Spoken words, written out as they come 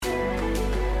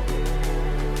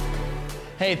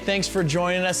Hey, thanks for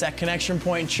joining us at Connection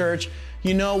Point Church.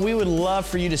 You know, we would love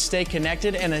for you to stay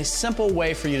connected, and a simple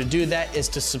way for you to do that is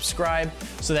to subscribe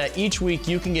so that each week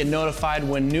you can get notified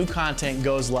when new content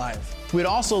goes live. We'd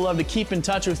also love to keep in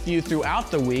touch with you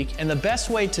throughout the week, and the best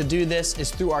way to do this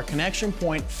is through our Connection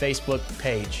Point Facebook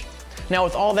page. Now,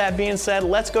 with all that being said,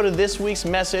 let's go to this week's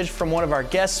message from one of our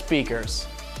guest speakers.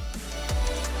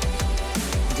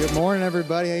 Good morning,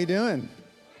 everybody. How you doing?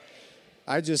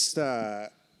 I just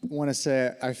want to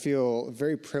say I feel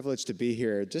very privileged to be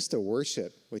here just to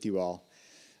worship with you all.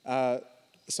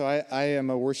 So I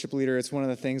am a worship leader. It's one of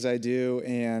the things I do,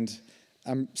 and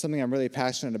something I'm really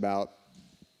passionate about.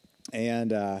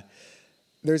 And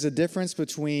there's a difference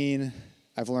between,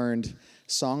 I've learned,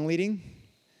 song leading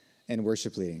and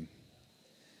worship leading.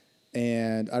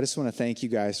 And I just want to thank you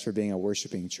guys for being a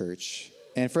worshiping church.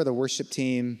 And for the worship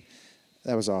team,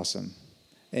 that was awesome.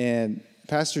 And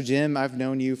Pastor Jim, I've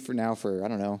known you for, I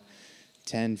don't know,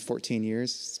 10, 14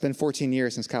 years. It's been 14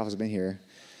 years since Kyle has been here.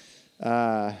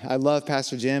 I love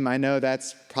Pastor Jim. I know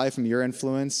that's probably from your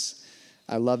influence.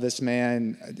 I love this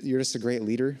man. You're just a great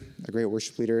leader, a great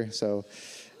worship leader. So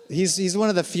he's one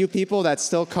of the few people that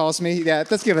still calls me. Yeah,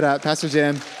 let's give it up, Pastor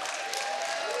Jim.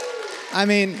 I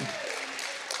mean,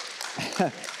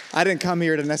 I didn't come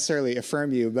here to necessarily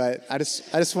affirm you, but I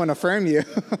just want to affirm you.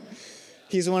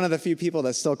 He's one of the few people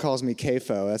that still calls me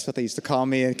CAFO. That's what they used to call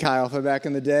me in Chi Alpha back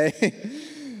in the day.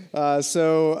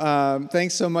 So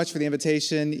thanks so much for the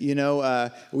invitation. You know,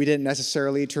 we didn't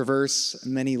necessarily traverse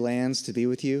many lands to be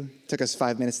with you. It took us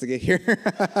 5 minutes to get here.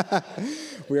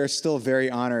 We are still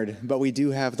very honored, but we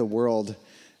do have the world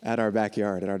at our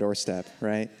backyard, at our doorstep,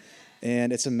 right?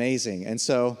 And it's amazing. And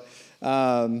so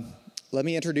let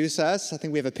me introduce us. I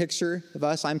think we have a picture of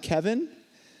us. I'm Kevin.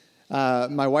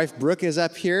 My wife, Brooke, is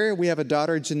up here. We have a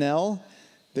daughter, Janelle.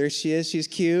 There she is. She's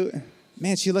cute.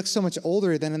 Man, she looks so much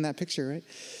older than in that picture, right?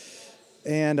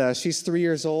 And she's 3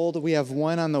 years old. We have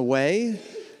one on the way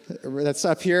that's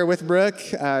up here with Brooke.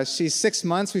 She's 6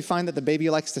 months. We find that the baby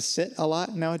likes to sit a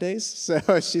lot nowadays,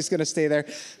 so she's going to stay there.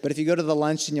 But if you go to the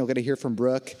luncheon, you'll get to hear from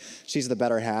Brooke. She's the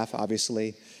better half,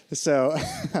 obviously. So,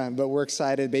 but we're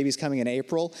excited. Baby's coming in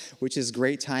April, which is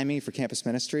great timing for campus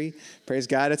ministry. Praise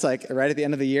God. It's like right at the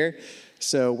end of the year.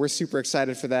 So we're super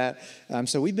excited for that.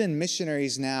 So we've been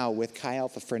missionaries now with Chi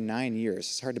Alpha for 9 years.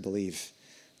 It's hard to believe.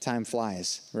 Time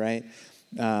flies, right?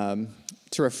 To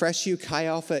refresh you, Chi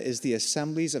Alpha is the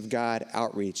Assemblies of God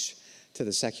outreach to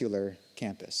the secular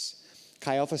campus.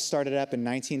 Chi Alpha started up in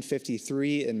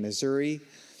 1953 in Missouri.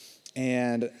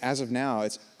 And as of now,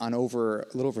 it's on a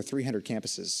little over 300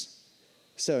 campuses.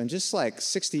 So in just like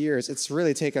 60 years, it's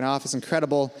really taken off. It's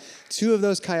incredible. 2 of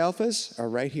those Chi Alphas are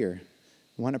right here.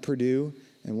 One at Purdue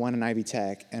and one at Ivy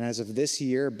Tech. And as of this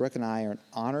year, Brooke and I are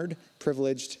honored,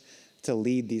 privileged to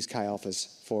lead these Chi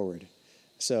Alphas forward.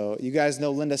 So you guys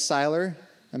know Linda Seiler.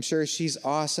 I'm sure she's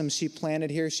awesome. She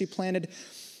planted here. She planted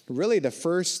really the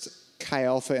first Chi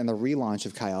Alpha and the relaunch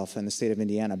of Chi Alpha in the state of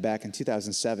Indiana back in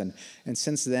 2007. And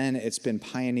since then, it's been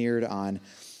pioneered on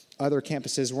other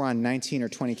campuses. We're on 19 or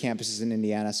 20 campuses in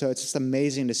Indiana. So it's just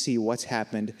amazing to see what's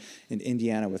happened in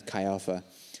Indiana with Chi Alpha.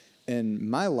 And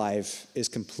my life is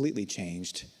completely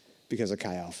changed because of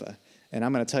Chi Alpha. And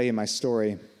I'm going to tell you my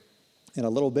story in a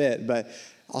little bit, but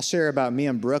I'll share about me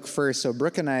and Brooke first. So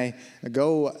Brooke and I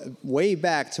go way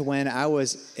back to when I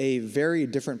was a very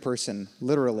different person,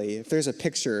 literally. If there's a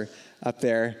picture up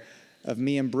there of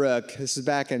me and Brooke, this is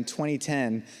back in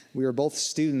 2010. We were both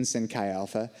students in Chi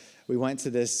Alpha. We went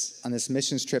on this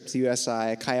missions trip to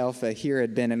USI. Chi Alpha here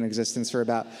had been in existence for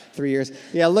about 3 years.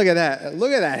 Yeah, look at that.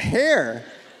 Look at that hair.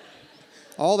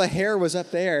 All the hair was up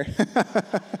there.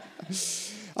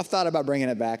 I've thought about bringing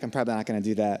it back. I'm probably not going to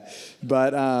do that.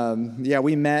 But yeah,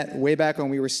 we met way back when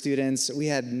we were students. We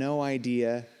had no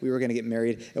idea we were going to get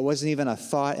married. It wasn't even a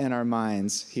thought in our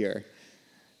minds here.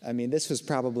 I mean, this was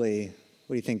probably,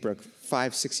 what do you think, Brooke,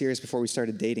 5, 6 years before we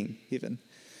started dating even.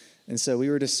 And so we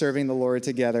were just serving the Lord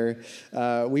together.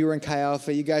 We were in Chi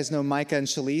Alpha. You guys know Micah and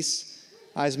Shalise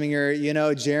Eisminger. You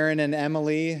know Jaron and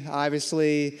Emily,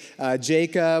 obviously.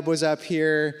 Jacob was up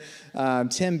here.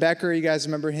 Tim Becker, you guys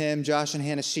remember him. Josh and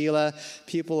Hannah Sheila.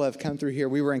 People have come through here.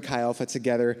 We were in Chi Alpha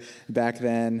together back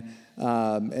then.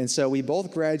 And so we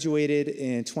both graduated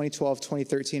in 2012,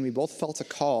 2013. We both felt a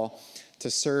call to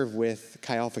serve with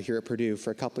Chi Alpha here at Purdue for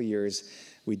a couple years.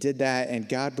 We did that, and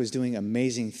God was doing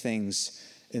amazing things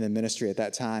in the ministry at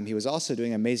that time. He was also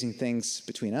doing amazing things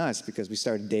between us because we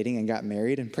started dating and got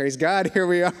married, and praise God, here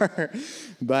we are.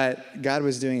 But God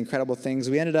was doing incredible things.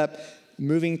 We ended up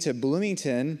moving to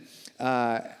Bloomington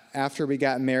after we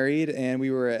got married, and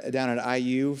we were down at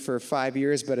IU for 5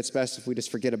 years, but it's best if we just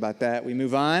forget about that. We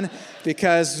move on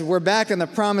because we're back in the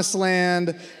promised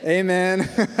land. Amen.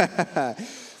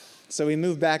 So we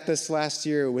moved back this last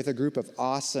year with a group of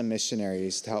awesome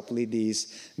missionaries to help lead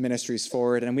these ministries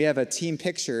forward. And we have a team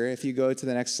picture. If you go to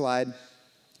the next slide,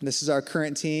 this is our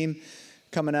current team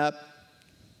coming up.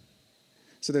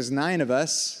 So there's 9 of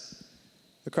us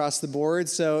across the board.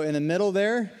 So in the middle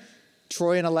there,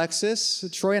 Troy and Alexis.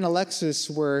 Troy and Alexis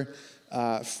were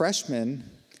freshmen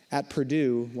at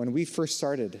Purdue when we first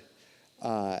started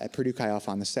at Purdue Chi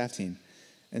Alpha on the staff team.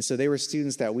 And so they were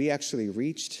students that we actually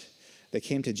reached. They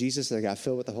came to Jesus. They got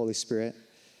filled with the Holy Spirit.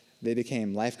 They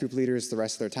became life group leaders the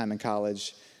rest of their time in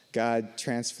college. God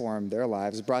transformed their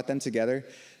lives, brought them together.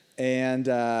 And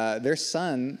their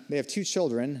son, they have 2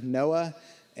 children, Noah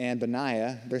and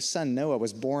Benaiah. Their son, Noah,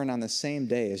 was born on the same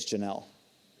day as Janelle.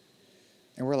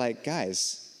 And we're like,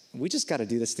 guys, we just got to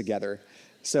do this together.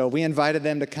 So we invited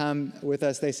them to come with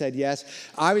us. They said yes.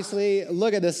 Obviously,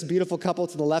 look at this beautiful couple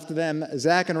to the left of them,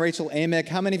 Zach and Rachel Amick.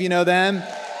 How many of you know them?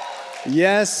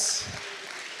 Yes.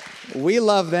 We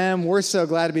love them. We're so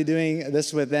glad to be doing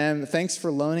this with them. Thanks for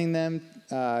loaning them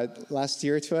last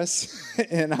year to us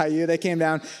in IU. They came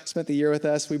down, spent the year with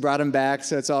us. We brought them back,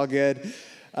 so it's all good.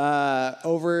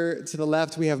 Over to the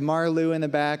left, we have Marlou in the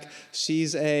back.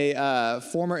 She's a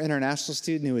former international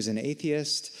student who was an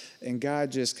atheist, and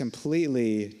God just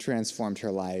completely transformed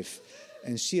her life.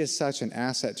 And she is such an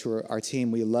asset to our team.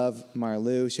 We love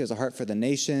Marlou. She has a heart for the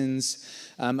nations.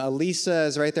 Elisa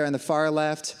is right there on the far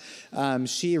left.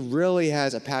 She really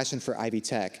has a passion for Ivy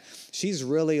Tech. She's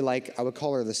really like, I would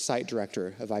call her the site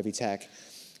director of Ivy Tech.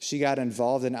 She got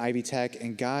involved in Ivy Tech,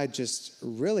 and God just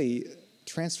really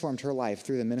transformed her life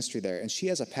through the ministry there. And she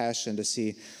has a passion to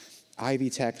see Ivy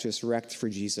Tech just wrecked for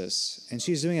Jesus. And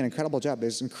she's doing an incredible job.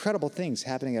 There's incredible things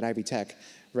happening at Ivy Tech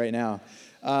right now.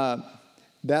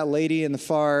 That lady in the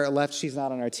far left, she's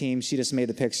not on our team. She just made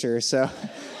the picture. So,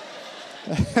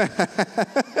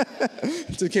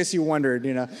 in case you wondered,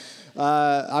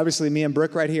 obviously me and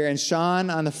Brooke right here. And Sean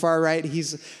on the far right,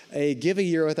 he's Give a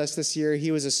Year with us this year.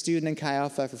 He was a student in Chi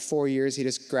Alpha for 4 years. He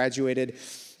just graduated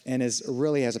and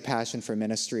really has a passion for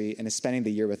ministry and is spending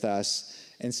the year with us.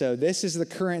 And so this is the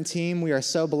current team. We are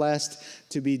so blessed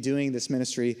to be doing this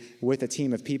ministry with a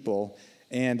team of people.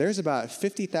 And there's about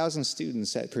 50,000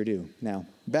 students at Purdue now.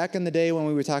 Back in the day when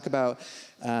we would talk about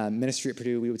ministry at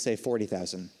Purdue, we would say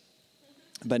 40,000.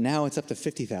 But now it's up to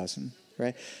 50,000,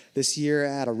 right? This year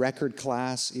I had a record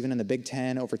class, even in the Big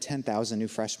Ten, over 10,000 new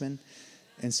freshmen.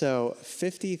 And so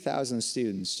 50,000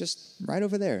 students just right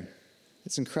over there.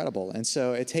 It's incredible. And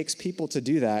so it takes people to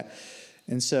do that.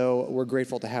 And so we're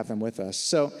grateful to have them with us.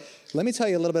 So let me tell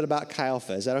you a little bit about Chi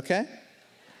Alpha. Is that okay?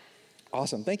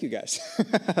 Awesome. Thank you, guys.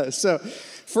 So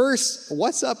first,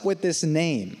 what's up with this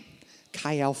name,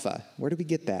 Chi Alpha? Where did we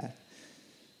get that?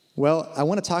 Well, I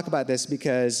want to talk about this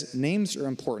because names are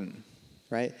important,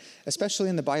 right? Especially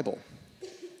in the Bible,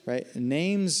 right?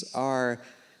 Names are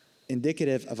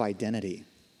indicative of identity,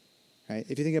 right?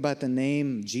 If you think about the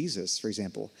name Jesus, for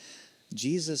example,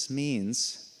 Jesus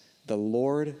means the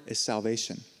Lord is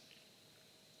salvation.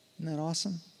 Isn't that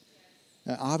awesome?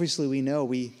 Obviously, we know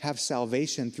we have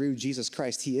salvation through Jesus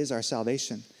Christ. He is our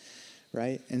salvation,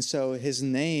 right? And so his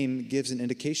name gives an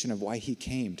indication of why he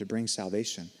came, to bring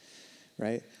salvation,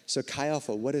 right? So Chi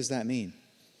Alpha, what does that mean?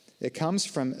 It comes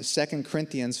from 2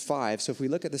 Corinthians 5. So if we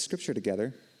look at the scripture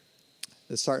together,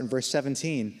 let's start in verse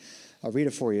 17. I'll read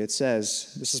it for you. It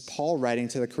says, this is Paul writing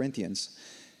to the Corinthians.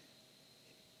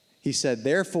 He said,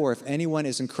 therefore, if anyone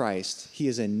is in Christ, he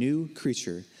is a new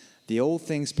creature. The old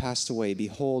things passed away.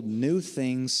 Behold, new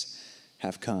things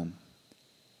have come.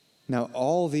 Now,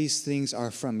 all these things are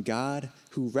from God,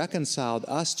 who reconciled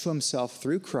us to himself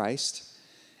through Christ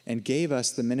and gave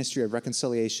us the ministry of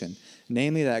reconciliation.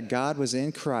 Namely, that God was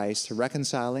in Christ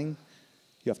reconciling.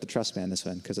 You have to trust me on this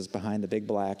one because it's behind the big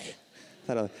black.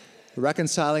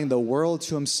 Reconciling the world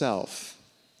to himself.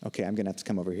 Okay, I'm going to have to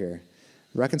come over here.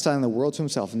 Reconciling the world to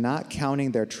himself, not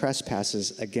counting their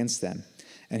trespasses against them.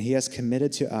 And he has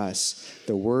committed to us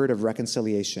the word of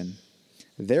reconciliation.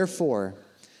 Therefore,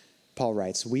 Paul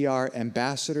writes, we are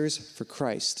ambassadors for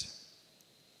Christ.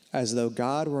 As though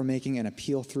God were making an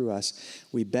appeal through us,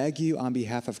 we beg you on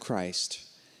behalf of Christ,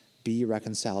 be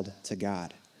reconciled to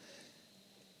God.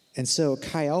 And so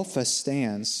Chi Alpha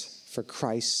stands for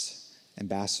Christ's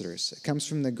ambassadors. It comes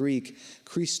from the Greek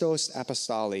Christos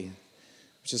apostoli,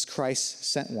 which is Christ's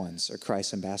sent ones or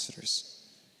Christ's ambassadors,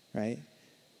 right?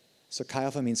 So Chi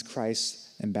Alpha means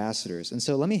Christ's ambassadors. And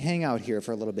so let me hang out here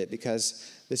for a little bit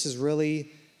because this is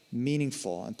really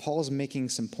meaningful. And Paul's making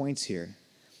some points here.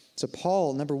 So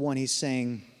Paul, number one, he's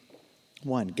saying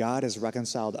One, God has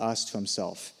reconciled us to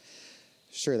himself.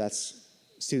 Sure, that's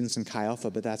students in Chi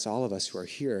Alpha, but that's all of us who are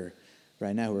here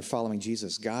right now who are following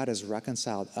Jesus. God has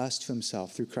reconciled us to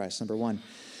himself through Christ, number one.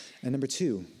 And number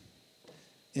two,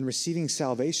 in receiving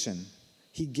salvation,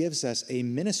 he gives us a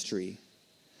ministry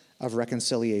of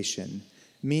reconciliation,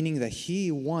 meaning that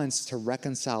he wants to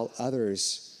reconcile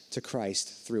others to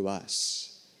Christ through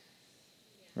us,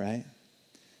 right?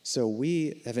 So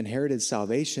we have inherited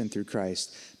salvation through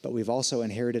Christ, but we've also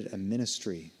inherited a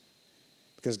ministry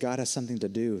because God has something to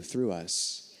do through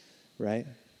us, right?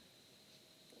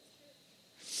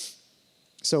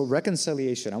 So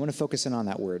reconciliation, I want to focus in on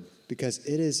that word because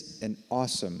it is an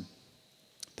awesome,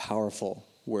 powerful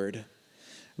word.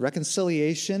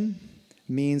 Reconciliation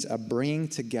means a bringing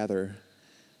together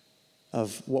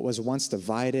of what was once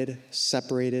divided,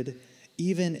 separated,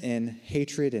 even in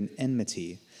hatred and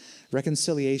enmity.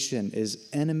 Reconciliation is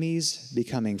enemies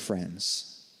becoming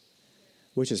friends,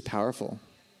 which is powerful,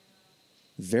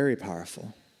 very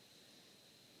powerful.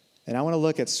 And I want to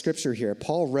look at scripture here.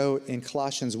 Paul wrote in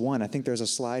Colossians 1, I think there's a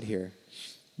slide here.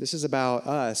 This is about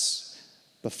us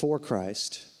before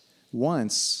Christ.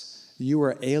 Once you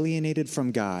were alienated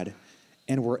from God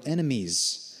and were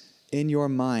enemies in your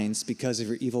minds because of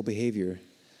your evil behavior.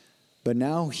 But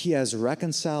now he has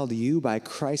reconciled you by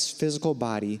Christ's physical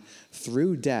body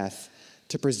through death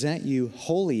to present you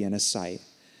holy in his sight,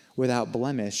 without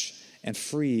blemish and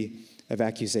free of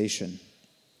accusation.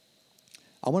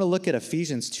 I want to look at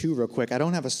Ephesians 2 real quick. I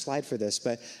don't have a slide for this,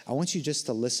 but I want you just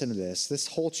to listen to this. This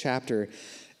whole chapter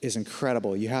is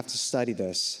incredible. You have to study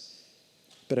this.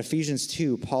 But Ephesians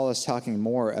 2, Paul is talking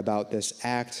more about this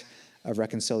act of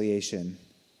reconciliation.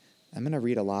 I'm going to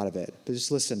read a lot of it, but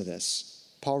just listen to this.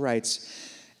 Paul writes,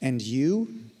 "And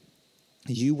you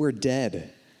were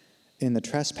dead in the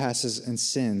trespasses and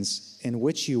sins in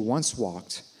which you once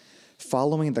walked,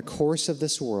 following the course of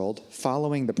this world,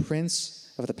 following the prince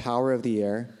of the power of the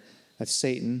air, that's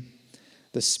Satan,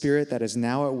 the spirit that is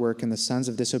now at work in the sons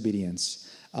of disobedience,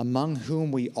 among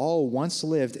whom we all once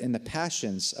lived in the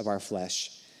passions of our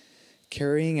flesh,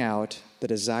 carrying out the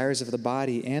desires of the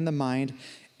body and the mind,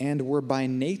 and were by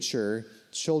nature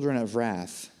children of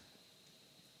wrath,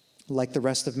 like the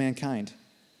rest of mankind.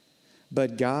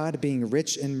 But God, being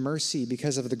rich in mercy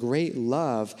because of the great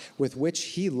love with which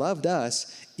he loved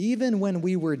us, even when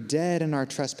we were dead in our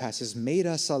trespasses, made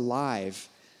us alive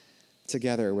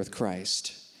together with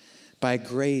Christ. By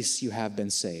grace you have been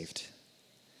saved,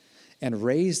 and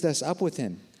raised us up with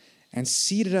him, and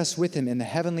seated us with him in the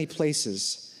heavenly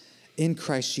places in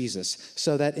Christ Jesus,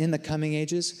 so that in the coming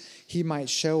ages he might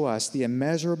show us the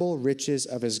immeasurable riches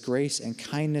of his grace and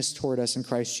kindness toward us in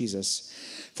Christ Jesus.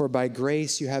 For by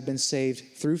grace you have been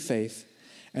saved through faith,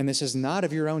 and this is not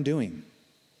of your own doing.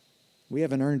 We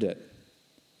haven't earned it.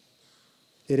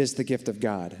 It is the gift of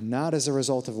God, not as a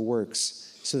result of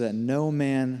works, so that no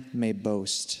man may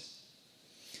boast.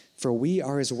 For we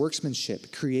are his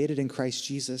workmanship, created in Christ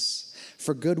Jesus,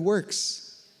 for good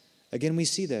works. Again, we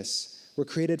see this. We're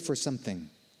created for something,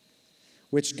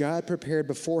 which God prepared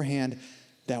beforehand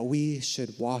that we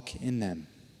should walk in them,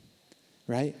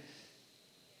 right?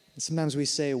 And sometimes we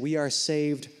say we are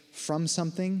saved from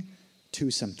something to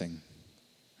something,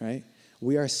 right?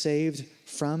 We are saved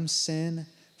from sin,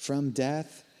 from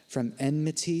death, from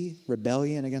enmity,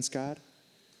 rebellion against God.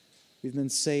 We've been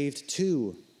saved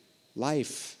to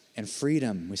life and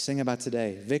freedom. We sing about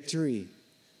today, victory,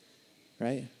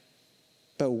 right?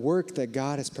 But work that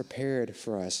God has prepared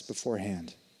for us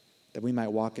beforehand, that we might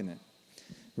walk in it,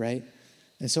 right?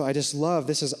 And so I just love,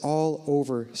 this is all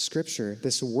over Scripture,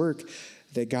 this work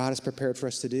that God has prepared for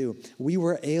us to do. We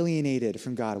were alienated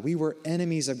from God. We were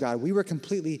enemies of God. We were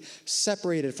completely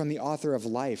separated from the author of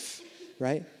life,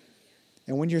 right?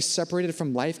 And when you're separated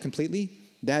from life completely,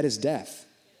 that is death.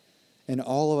 And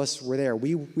all of us were there.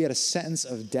 We had a sentence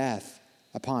of death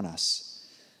upon us.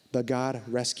 But God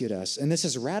rescued us. And this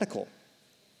is radical.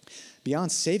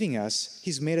 Beyond saving us,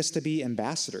 he's made us to be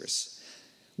ambassadors,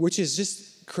 which is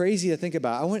just crazy to think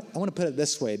about. I want to put it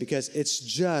this way because it's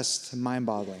just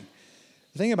mind-boggling.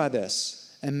 Think about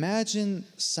this. Imagine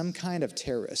some kind of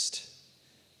terrorist,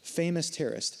 famous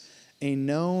terrorist, a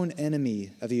known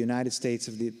enemy of the United States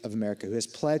of America who has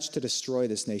pledged to destroy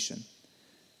this nation,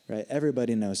 right?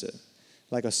 Everybody knows it,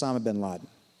 like Osama bin Laden,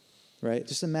 right?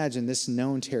 Just imagine this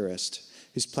known terrorist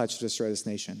who's pledged to destroy this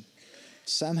nation,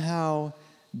 somehow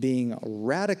being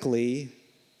radically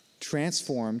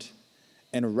transformed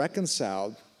and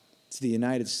reconciled to the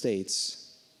United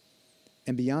States,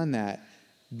 and beyond that,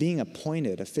 being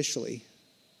appointed officially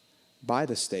by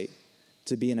the state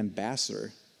to be an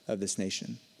ambassador of this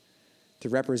nation, to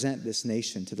represent this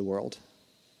nation to the world.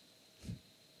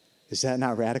 Is that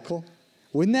not radical?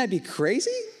 Wouldn't that be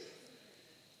crazy?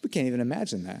 We can't even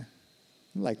imagine that.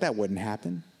 Like, that wouldn't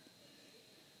happen.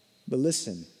 But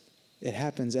listen, it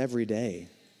happens every day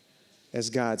as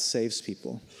God saves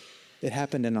people. It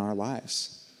happened in our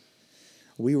lives.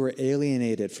 We were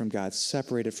alienated from God,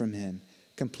 separated from him,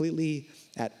 completely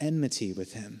at enmity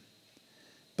with him.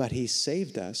 But he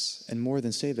saved us, and more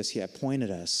than saved us, he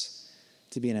appointed us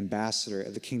to be an ambassador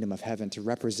of the kingdom of heaven, to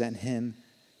represent him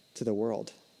to the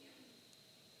world.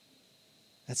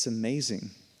 That's amazing,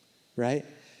 right?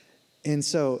 And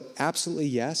so, absolutely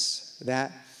yes,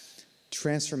 that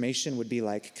transformation would be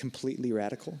like completely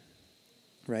radical,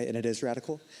 right? And it is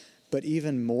radical. But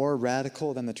even more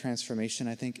radical than the transformation,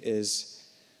 I think, is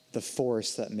the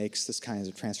force that makes this kind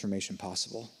of transformation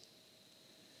possible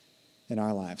in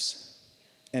our lives.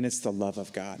 And it's the love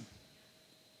of God.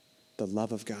 The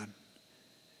love of God.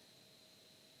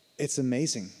 It's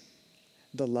amazing.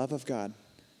 The love of God.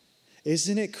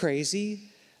 Isn't it crazy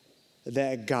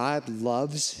that God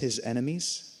loves his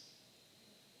enemies?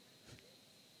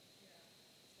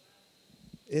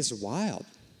 It's wild.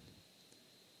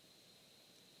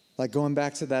 Like going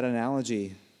back to that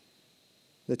analogy,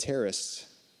 the terrorist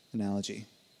analogy.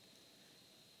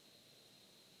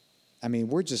 I mean,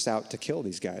 we're just out to kill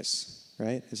these guys,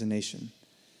 right, as a nation.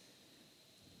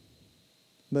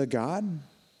 But God,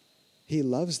 he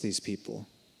loves these people,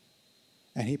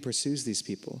 and he pursues these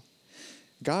people.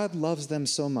 God loves them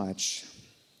so much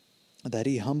that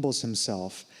he humbles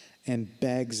himself and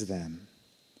begs them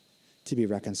to be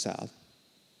reconciled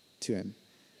to him.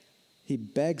 He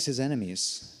begs his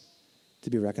enemies to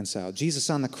be reconciled. Jesus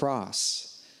on the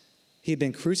cross, he had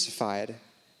been crucified,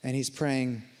 and he's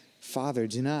praying, Father,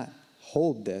 do not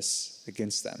hold this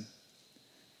against them,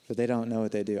 for they don't know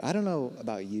what they do. I don't know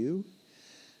about you,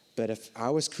 but if I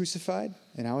was crucified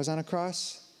and I was on a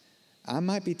cross, I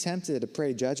might be tempted to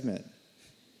pray judgment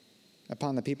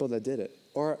upon the people that did it.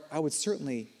 Or I would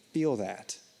certainly feel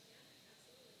that.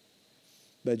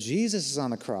 But Jesus is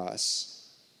on the cross,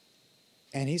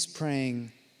 and he's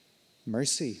praying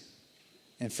mercy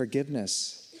and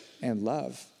forgiveness and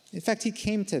love. In fact, he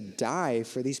came to die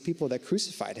for these people that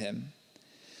crucified him.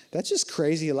 That's just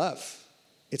crazy love.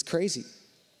 It's crazy.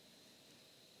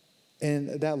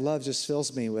 And that love just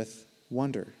fills me with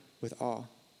wonder, with awe,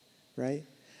 right?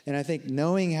 And I think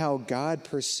knowing how God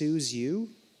pursues you,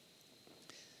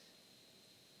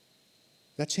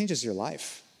 that changes your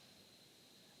life.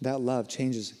 That love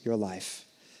changes your life.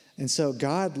 And so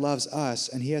God loves us,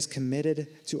 and he has committed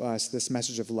to us this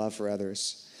message of love for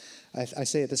others. I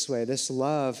say it this way, this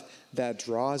love that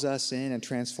draws us in and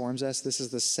transforms us, this is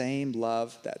the same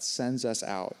love that sends us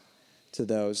out to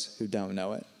those who don't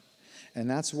know it. And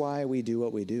that's why we do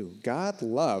what we do. God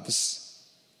loves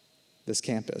this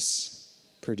campus,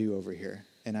 Purdue over here,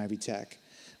 and Ivy Tech.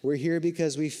 We're here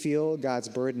because we feel God's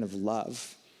burden of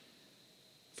love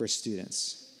for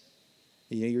students.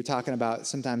 You know, you're talking about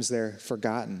sometimes they're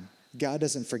forgotten. God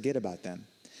doesn't forget about them.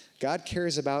 God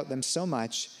cares about them so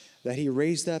much that he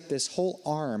raised up this whole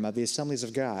arm of the Assemblies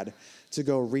of God to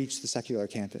go reach the secular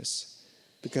campus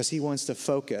because he wants to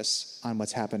focus on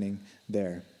what's happening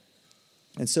there.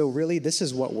 And so really, this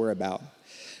is what we're about.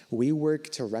 We work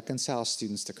to reconcile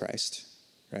students to Christ,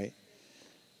 right?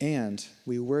 And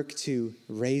we work to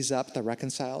raise up the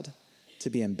reconciled to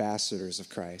be ambassadors of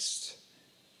Christ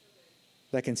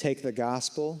that can take the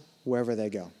gospel wherever they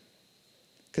go.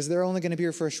 Because they're only going to be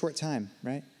here for a short time,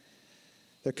 right?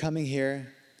 They're coming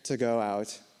here to go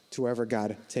out to wherever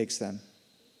God takes them.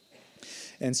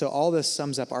 And so all this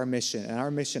sums up our mission, and our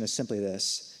mission is simply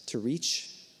this, to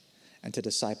reach and to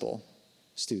disciple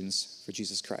students for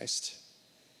Jesus Christ.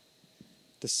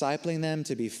 Discipling them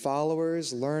to be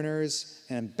followers, learners,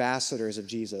 and ambassadors of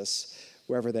Jesus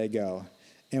wherever they go.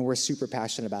 And we're super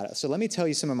passionate about it. So let me tell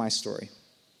you some of my story.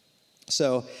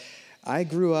 So I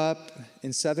grew up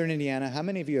in southern Indiana. How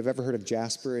many of you have ever heard of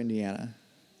Jasper, Indiana?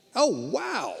 Oh,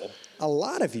 wow. A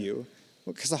lot of you.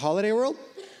 Because of Holiday World?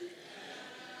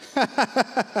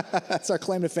 That's our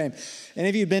claim to fame. Any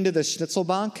of you been to the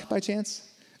Schnitzelbank by chance?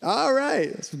 All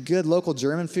right. Some good local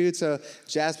German food. So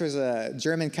Jasper's a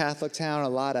German Catholic town, a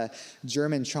lot of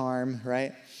German charm,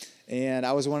 right? And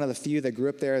I was one of the few that grew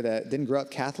up there that didn't grow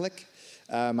up Catholic.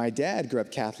 My dad grew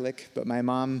up Catholic, but my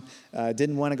mom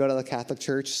didn't want to go to the Catholic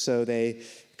church, so they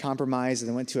compromised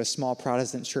and went to a small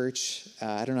Protestant church.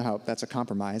 I don't know how that's a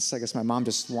compromise. I guess my mom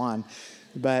just won.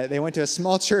 But they went to a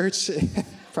small church,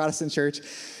 Protestant church,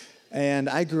 and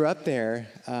I grew up there,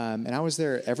 and I was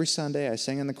there every Sunday. I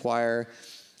sang in the choir.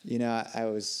 You know,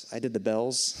 I did the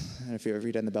bells. I don't know if you've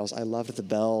ever done the bells. I loved the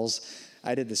bells.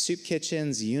 I did the soup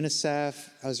kitchens, UNICEF.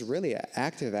 I was really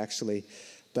active, actually.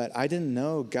 but I didn't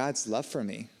know God's love for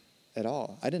me at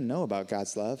all. I didn't know about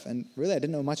God's love, and really I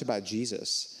didn't know much about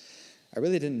Jesus. I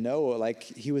really didn't know, like,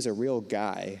 he was a real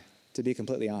guy, to be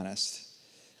completely honest.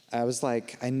 I was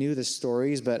like, I knew the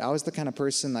stories, but I was the kind of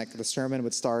person, like, the sermon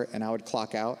would start and I would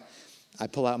clock out.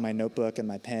 I'd pull out my notebook and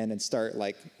my pen and start,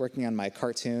 like, working on my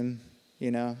cartoon,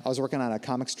 you know. I was working on a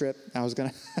comic strip. I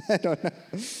don't know.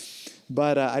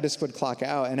 But I just would clock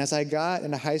out. And as I got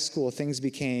into high school, things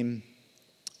became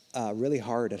really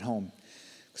hard at home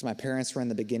because my parents were in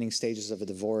the beginning stages of a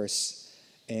divorce,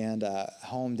 and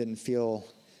home didn't feel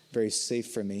very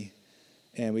safe for me.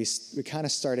 And we kind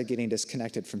of started getting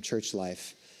disconnected from church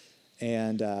life.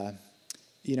 And,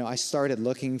 I started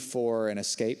looking for an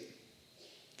escape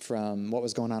from what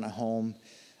was going on at home.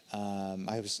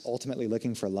 I was ultimately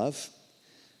looking for love,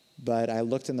 but I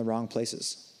looked in the wrong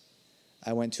places.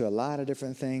 I went to a lot of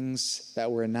different things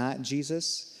that were not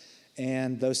Jesus,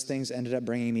 and those things ended up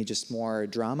bringing me just more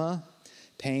drama,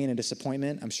 pain, and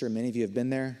disappointment. I'm sure many of you have been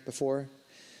there before.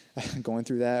 Going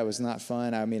through that, it was not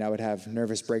fun. I mean, I would have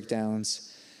nervous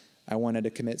breakdowns. I wanted to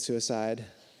commit suicide.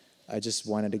 I just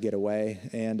wanted to get away.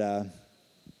 And,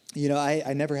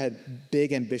 I never had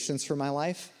big ambitions for my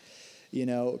life.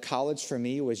 College for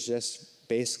me was just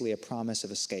basically a promise of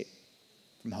escape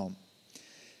from home.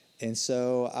 And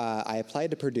so I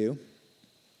applied to Purdue,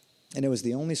 and it was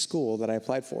the only school that I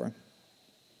applied for.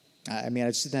 I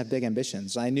just didn't have big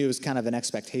ambitions. I knew it was kind of an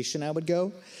expectation I would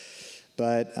go.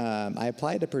 But I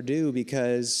applied to Purdue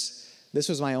because this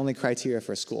was my only criteria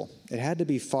for school. It had to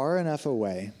be far enough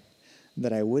away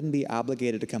that I wouldn't be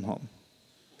obligated to come home.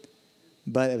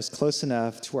 But it was close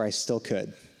enough to where I still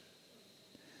could.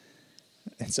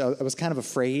 And so I was kind of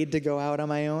afraid to go out on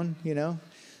my own,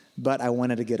 but I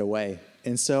wanted to get away.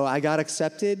 And so I got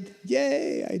accepted.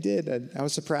 Yay, I did. I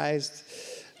was surprised.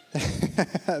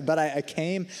 But I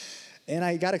came, and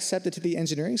I got accepted to the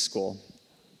engineering school.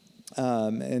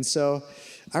 And so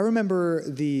I remember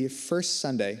the first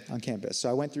Sunday on campus. So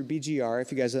I went through BGR.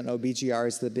 If you guys don't know, BGR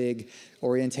is the big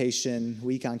orientation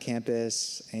week on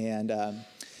campus. And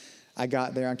I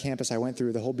got there on campus. I went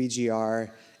through the whole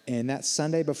BGR. And that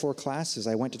Sunday before classes,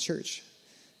 I went to church.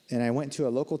 And I went to a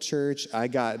local church. I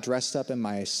got dressed up in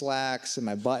my slacks and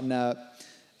my button-up,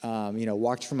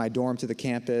 walked from my dorm to the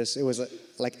campus. It was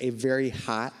like a very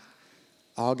hot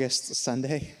August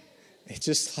Sunday. It's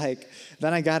just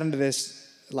then I got into this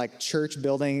church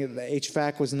building. The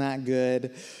HVAC was not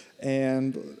good.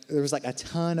 And there was a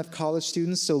ton of college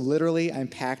students. So literally I'm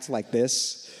packed like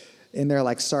this in there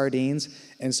like sardines.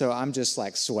 And so I'm just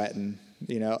sweating,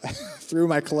 through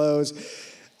my clothes.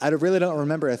 I really don't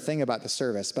remember a thing about the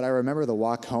service, but I remember the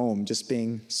walk home just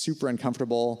being super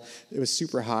uncomfortable. It was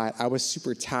super hot. I was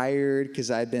super tired because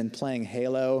I'd been playing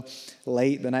Halo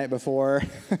late the night before.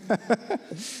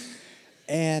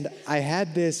 And I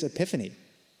had this epiphany.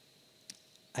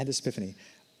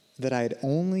 That I had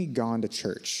only gone to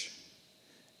church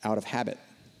out of habit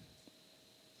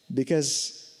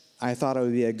because I thought it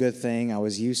would be a good thing. I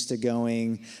was used to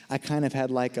going. I kind of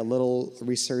had a little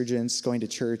resurgence going to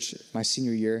church my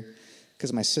senior year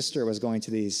because my sister was going to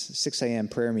these 6 a.m.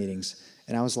 prayer meetings.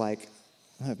 And I was like,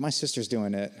 if my sister's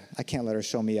doing it, I can't let her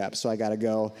show me up, so I got to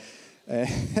go.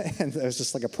 And it was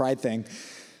just a pride thing.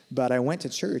 But I went to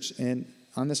church, and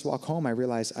on this walk home, I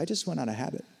realized I just went out of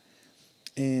habit.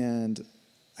 And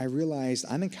I realized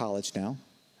I'm in college now.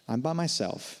 I'm by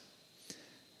myself.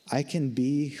 I can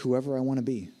be whoever I want to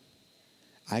be.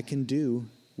 I can do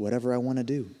whatever I want to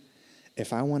do.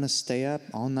 If I want to stay up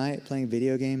all night playing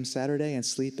video games Saturday and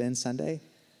sleep in Sunday,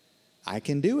 I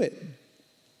can do it.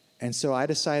 And so I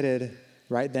decided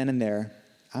right then and there,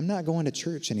 I'm not going to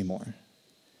church anymore.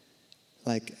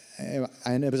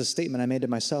 And it was a statement I made to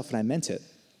myself, and I meant it.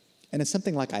 And it's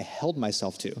something I held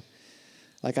myself to.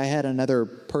 I had another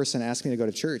person ask me to go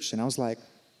to church, and I was like,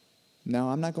 no,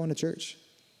 I'm not going to church.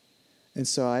 And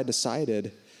so I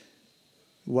decided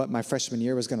what my freshman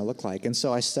year was going to look like. And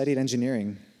so I studied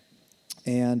engineering.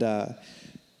 And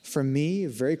for me,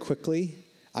 very quickly,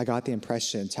 I got the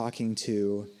impression, talking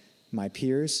to my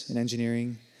peers in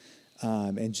engineering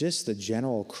and just the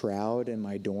general crowd in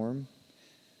my dorm,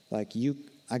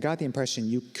 I got the impression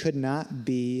you could not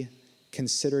be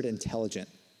considered intelligent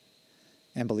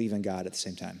and believe in God at the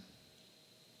same time.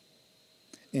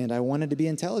 And I wanted to be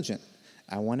intelligent.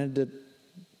 I wanted to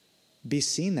be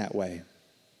seen that way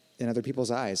in other people's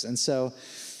eyes. And so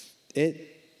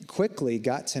it quickly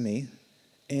got to me.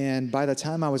 And by the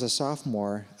time I was a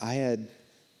sophomore, I had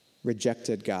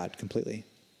rejected God completely.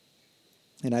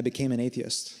 And I became an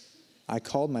atheist. I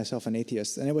called myself an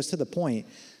atheist. And it was to the point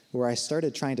where I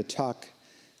started trying to talk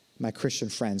my Christian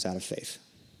friends out of faith.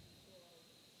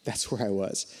 That's where I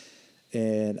was.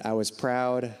 And I was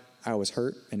proud, I was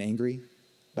hurt and angry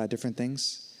about different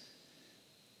things.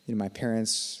 You know, my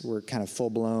parents were kind of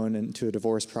full-blown into a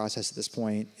divorce process at this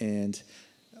point, and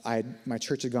my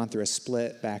church had gone through a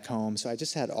split back home, so I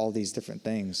just had all these different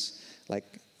things. Like,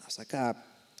 I was like,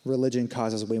 religion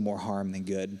causes way more harm than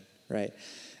good, right?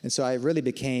 And so I really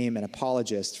became an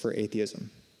apologist for atheism.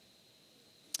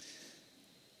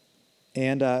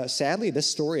 And sadly, this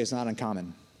story is not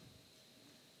uncommon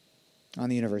on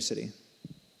the university.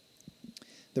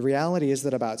 The reality is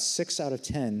that about 6 out of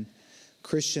 10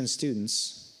 Christian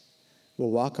students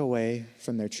will walk away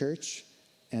from their church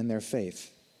and their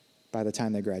faith by the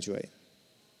time they graduate.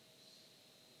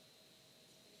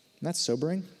 And that's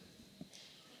sobering.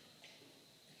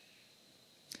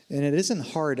 And it isn't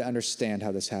hard to understand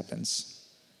how this happens.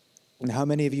 And how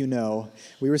many of you know,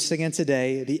 we were singing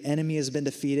today, the enemy has been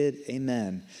defeated,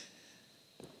 amen.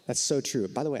 That's so true.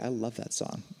 By the way, I love that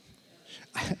song.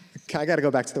 I got to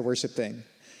go back to the worship thing.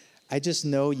 I just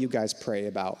know you guys pray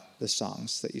about the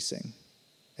songs that you sing.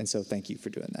 And so thank you for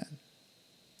doing that.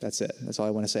 That's it. That's all I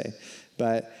want to say.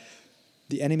 But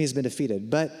the enemy has been defeated.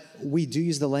 But we do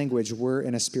use the language, we're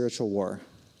in a spiritual war,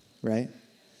 right?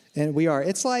 And we are.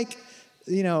 It's like,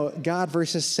 you know, God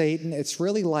versus Satan. It's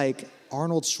really like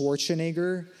Arnold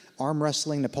Schwarzenegger arm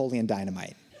wrestling Napoleon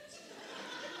Dynamite.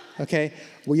 Okay?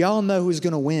 We all know who's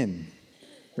going to win,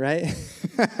 right?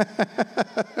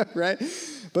 Right?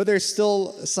 But there's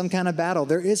still some kind of battle.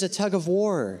 There is a tug of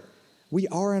war. We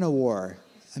are in a war.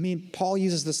 I mean, Paul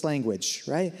uses this language,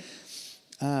 right?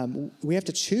 We have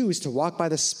to choose to walk by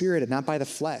the Spirit and not by the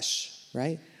flesh,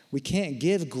 right? We can't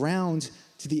give ground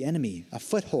to the enemy, a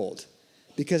foothold,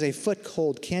 because a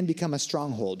foothold can become a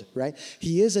stronghold, right?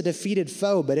 He is a defeated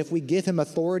foe, but if we give him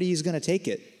authority, he's going to take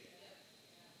it,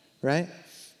 right?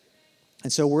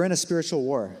 And so we're in a spiritual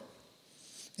war,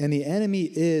 and the enemy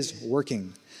is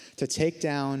working to take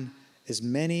down as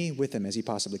many with him as he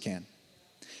possibly can.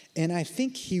 And I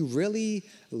think he really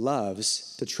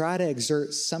loves to try to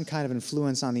exert some kind of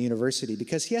influence on the university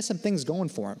because he has some things going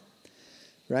for him,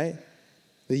 right?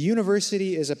 The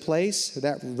university is a place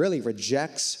that really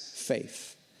rejects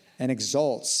faith and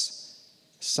exalts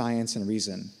science and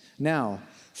reason. Now,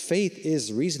 faith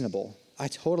is reasonable. I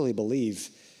totally believe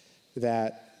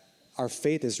that our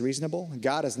faith is reasonable.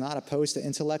 God is not opposed to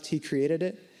intellect. He created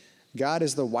it. God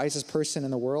is the wisest person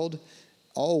in the world.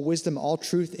 All wisdom, all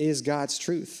truth is God's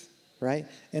truth, right?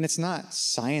 And it's not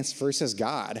science versus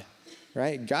God,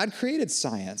 right? God created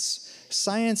science.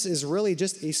 Science is really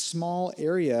just a small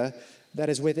area that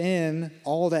is within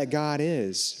all that God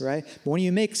is, right? But when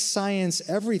you make science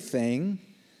everything,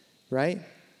 right,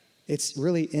 it's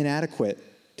really inadequate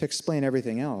to explain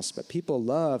everything else. But people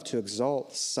love to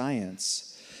exalt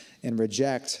science and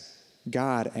reject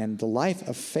God and the life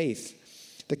of faith.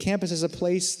 The campus is a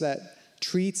place that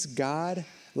treats God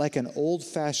like an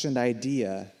old-fashioned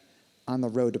idea on the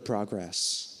road to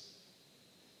progress.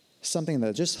 Something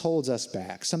that just holds us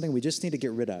back, something we just need to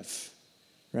get rid of,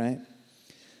 right?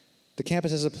 The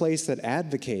campus is a place that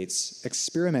advocates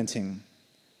experimenting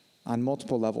on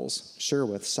multiple levels, sure,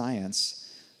 with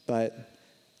science, but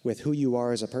with who you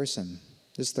are as a person.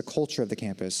 This is the culture of the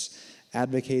campus.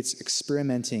 Advocates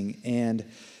experimenting and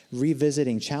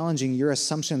revisiting, challenging your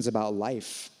assumptions about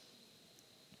life.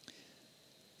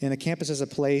 And the campus is a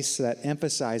place that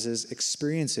emphasizes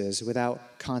experiences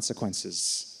without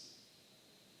consequences.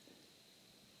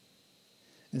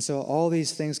 And so all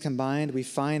these things combined, we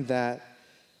find that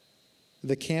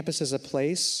the campus is a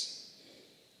place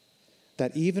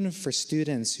that even for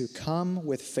students who come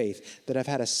with faith, that have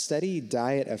had a steady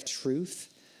diet of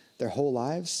truth their whole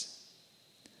lives,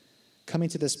 coming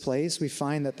to this place, we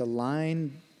find that the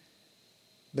line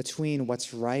between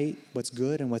what's right, what's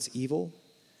good, and what's evil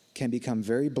can become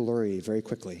very blurry very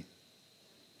quickly,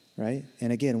 right?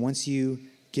 And again, once you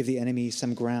give the enemy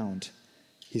some ground,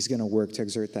 he's going to work to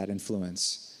exert that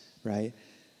influence, right?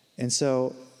 And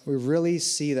so we really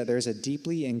see that there's a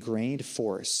deeply ingrained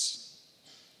force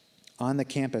on the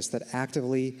campus that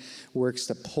actively works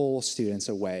to pull students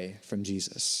away from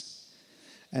Jesus.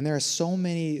 And there are so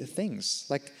many things.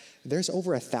 Like, there's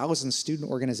over 1,000 student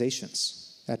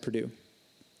organizations at Purdue.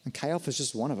 And Chi Alpha is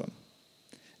just one of them.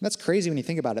 And that's crazy when you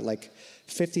think about it. Like,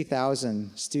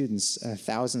 50,000 students,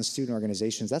 1,000 student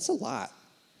organizations, that's a lot,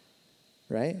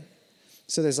 right?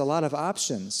 So there's a lot of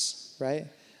options, right?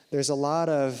 There's a lot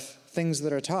of things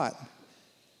that are taught.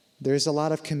 There's a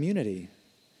lot of community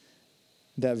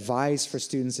that vies for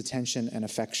students' attention and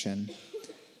affection.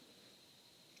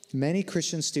 Many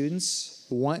Christian students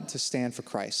want to stand for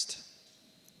Christ,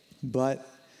 but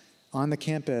on the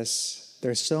campus,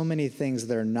 there's so many things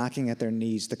that are knocking at their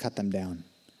knees to cut them down,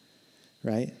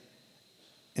 right?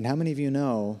 And how many of you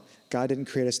know God didn't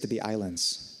create us to be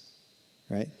islands,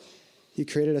 right? He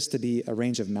created us to be a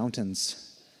range of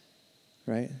mountains,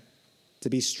 right? To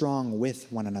be strong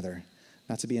with one another,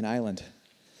 not to be an island.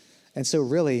 And so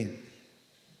really,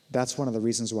 that's one of the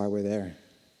reasons why we're there.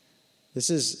 This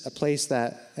is a place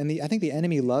that, I think the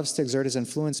enemy loves to exert his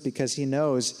influence because he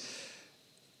knows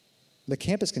the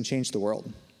campus can change the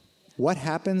world. What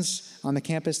happens on the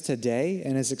campus today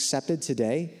and is accepted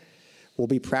today will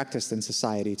be practiced in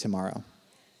society tomorrow.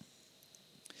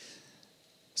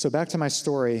 So back to my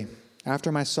story.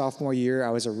 After my sophomore year, I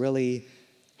was a really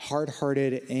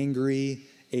hard-hearted, angry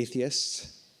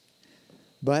atheist.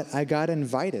 But I got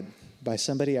invited by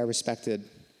somebody I respected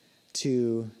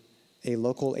to a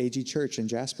local AG church in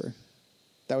Jasper.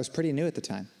 That was pretty new at the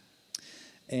time.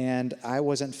 And I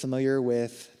wasn't familiar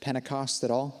with Pentecost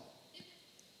at all.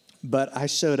 But I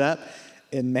showed up,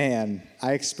 and man,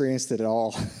 I experienced it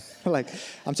all. Like,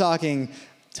 I'm talking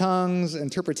tongues,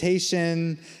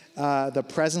 interpretation, the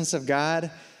presence of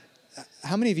God.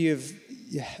 How many of you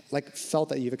have felt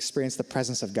that you've experienced the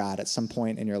presence of God at some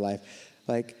point in your life?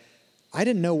 Like, I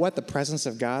didn't know what the presence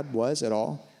of God was at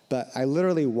all, but I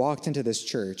literally walked into this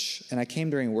church, and I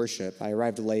came during worship. I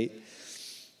arrived late,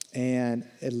 and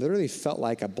it literally felt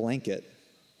like a blanket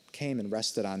came and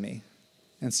rested on me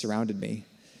and surrounded me.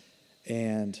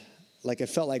 And it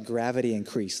felt like gravity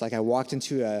increased. Like I walked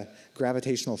into a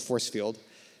gravitational force field.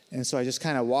 And so I just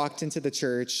kind of walked into the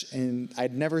church, and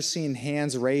I'd never seen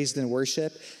hands raised in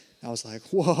worship. I was like,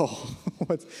 whoa.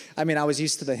 I was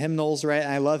used to the hymnals, right?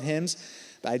 And I love hymns,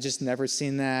 but I just never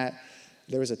seen that.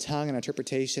 There was a tongue and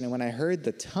interpretation. And when I heard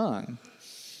the tongue,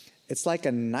 it's like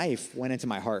a knife went into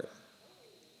my heart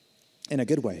in a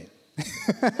good way.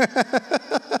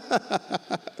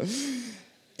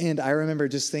 And I remember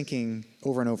just thinking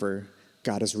over and over,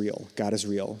 God is real, God is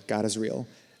real, God is real.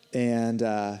 And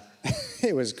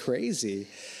it was crazy.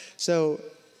 So,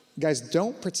 guys,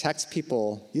 don't protect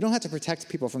people. You don't have to protect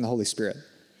people from the Holy Spirit.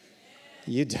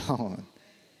 You don't.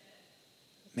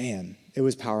 Man, it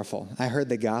was powerful. I heard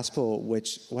the gospel,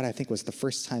 what I think was the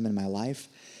first time in my life,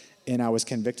 and I was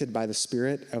convicted by the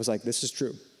Spirit. I was like, this is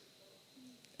true.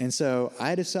 And so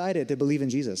I decided to believe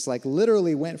in Jesus.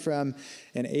 Literally went from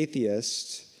an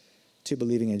atheist to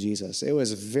believing in Jesus. It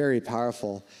was very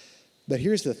powerful. But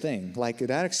here's the thing,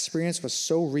 that experience was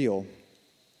so real.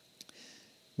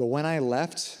 But when I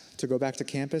left to go back to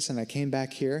campus and I came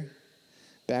back here,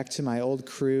 back to my old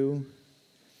crew,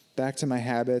 back to my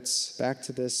habits, back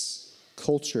to this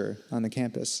culture on the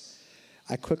campus,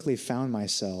 I quickly found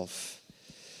myself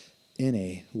in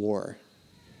a war.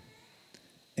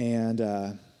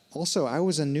 And also, I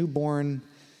was a newborn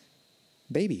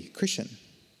baby Christian.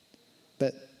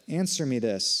 But answer me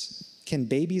this. Can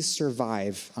babies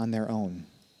survive on their own?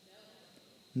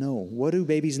 No. What do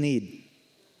babies need?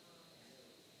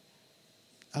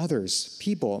 Others,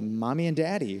 people, mommy and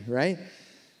daddy, right?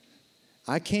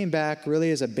 I came back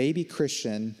really as a baby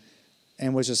Christian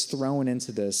and was just thrown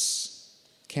into this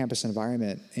campus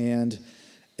environment. And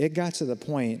it got to the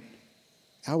point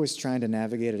I was trying to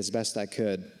navigate it as best I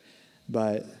could,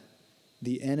 but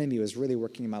the enemy was really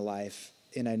working in my life,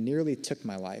 and I nearly took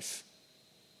my life.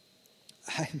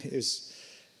 I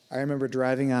remember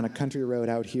driving on a country road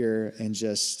out here and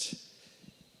just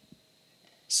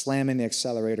slamming the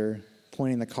accelerator,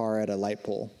 pointing the car at a light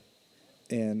pole,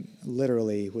 and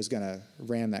literally was going to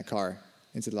ram that car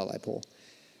into the light pole.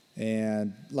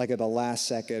 And at the last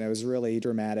second, it was really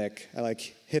dramatic. I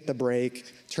hit the brake,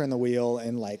 turned the wheel,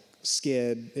 and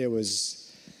skid.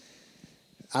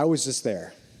 I was just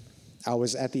there. I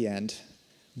was at the end.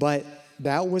 But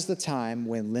that was the time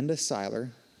when Linda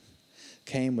Seiler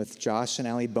came with Josh and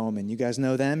Allie Bowman. You guys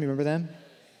know them? You remember them?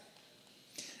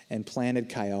 And planted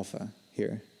Chi Alpha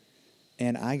here.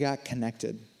 And I got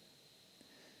connected.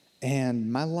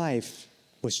 And my life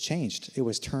was changed. It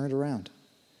was turned around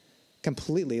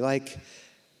completely. And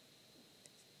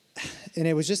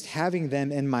it was just having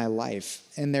them in my life.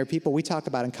 And they're people we talk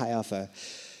about in Chi Alpha.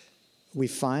 We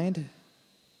find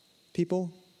people,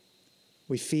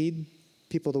 we feed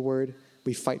people the word,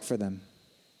 we fight for them.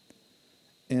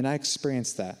 And I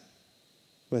experienced that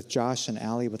with Josh and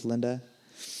Allie, with Linda.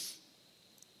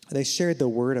 They shared the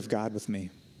word of God with me.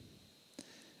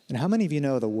 And how many of you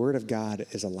know the word of God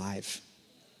is alive?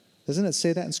 Doesn't it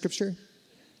say that in Scripture?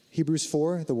 Hebrews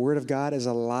 4, the word of God is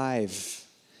alive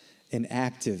and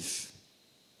active,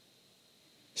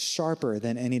 sharper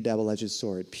than any double-edged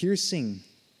sword, piercing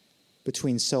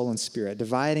between soul and spirit,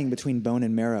 dividing between bone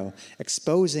and marrow,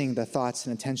 exposing the thoughts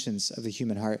and intentions of the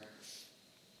human heart.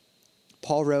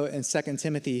 Paul wrote in 2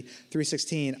 Timothy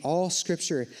 3:16, all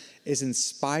Scripture is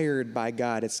inspired by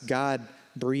God. It's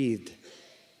God-breathed.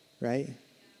 right?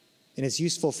 And it's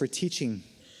useful for teaching,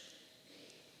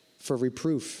 for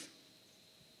reproof,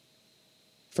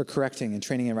 for correcting and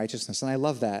training in righteousness. And I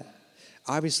love that.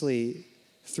 Obviously,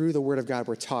 through the Word of God,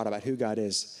 we're taught about who God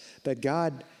is. But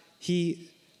God, He,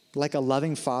 like a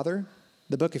loving father,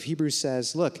 the book of Hebrews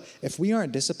says, look, if we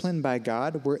aren't disciplined by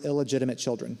God, we're illegitimate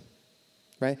children,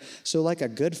 right? So like a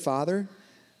good father,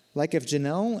 like if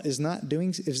Janelle is not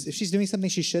doing, if she's doing something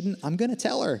she shouldn't, I'm going to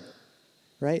tell her,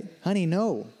 right? Honey,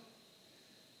 no,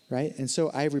 right? And so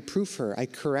I reproof her, I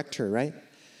correct her, right?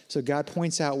 So God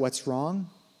points out what's wrong,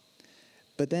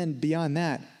 but then beyond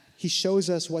that, He shows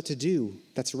us what to do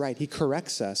that's right. He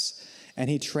corrects us, and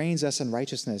He trains us in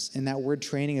righteousness. And that word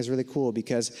training is really cool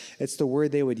because it's the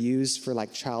word they would use for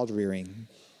like child rearing.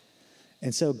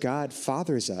 And so God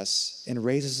fathers us and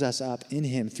raises us up in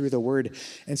Him through the Word.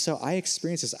 And so I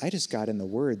experienced this. I just got in the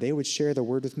Word. They would share the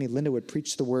Word with me. Linda would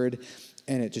preach the Word,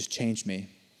 and it just changed me.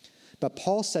 But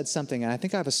Paul said something, and I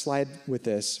think I have a slide with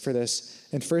this for this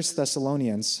in 1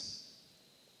 Thessalonians.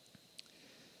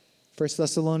 1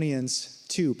 Thessalonians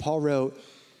 2, Paul wrote,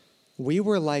 "We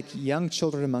were like young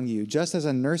children among you, just as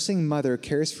a nursing mother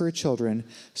cares for her children,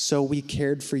 so we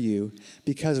cared for you.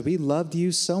 Because we loved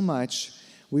you so much,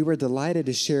 we were delighted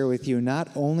to share with you not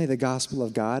only the gospel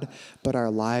of God, but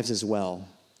our lives as well,"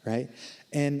 right?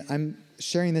 And I'm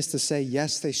sharing this to say,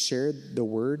 yes, they shared the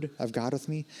word of God with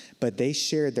me, but they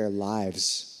shared their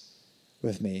lives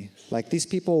with me. Like these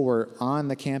people were on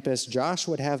the campus. Josh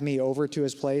would have me over to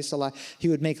his place a lot. He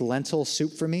would make lentil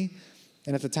soup for me.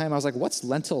 And at the time I was like, what's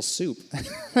lentil soup?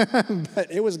 But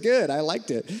it was good. I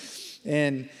liked it.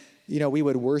 And, you know, we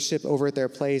would worship over at their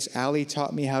place. Allie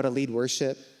taught me how to lead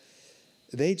worship.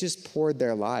 They just poured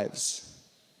their lives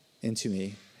into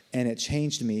me, and it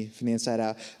changed me from the inside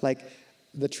out. Like,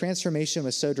 the transformation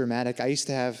was so dramatic. I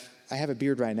have a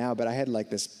beard right now, but I had like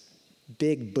this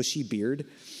big bushy beard,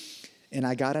 and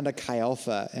I got into Chi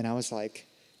Alpha, and I was like,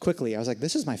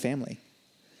 this is my family.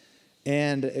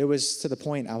 And it was to the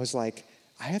point I was like,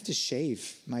 I have to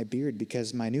shave my beard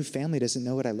because my new family doesn't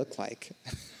know what I look like.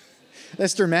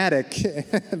 That's dramatic,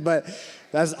 but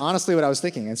that's honestly what I was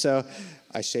thinking. And so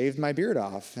I shaved my beard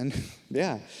off, and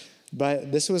yeah,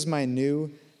 but this was my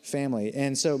new family.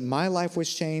 And so my life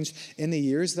was changed in the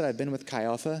years that I've been with Chi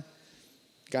Alpha.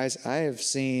 Guys, I have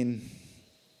seen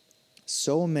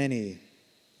so many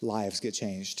lives get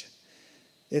changed.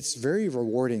 It's very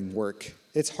rewarding work.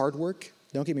 It's hard work.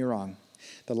 Don't get me wrong.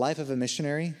 The life of a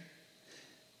missionary,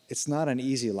 it's not an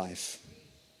easy life.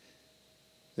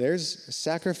 There's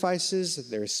sacrifices,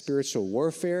 there's spiritual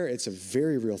warfare. It's a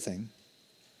very real thing.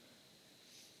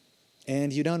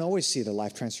 And you don't always see the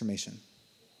life transformation.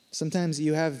 Sometimes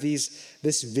you have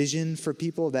this vision for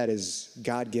people that is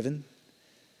God-given,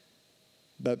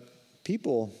 but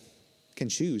people can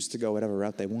choose to go whatever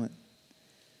route they want.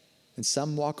 And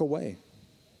some walk away.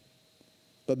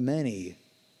 But many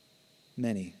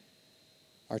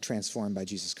are transformed by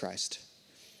Jesus Christ.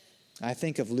 I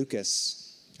think of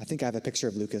Lucas. I think I have a picture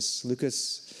of Lucas.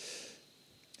 Lucas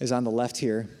is on the left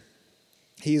here.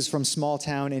 He's from small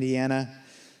town Indiana.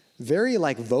 Very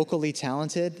vocally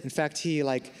talented. In fact, he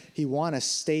won a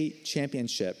state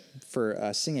championship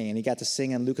for singing, and he got to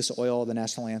sing in Lucas Oil, the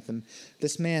national anthem.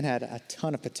 This man had a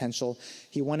ton of potential.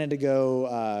 He wanted to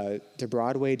go to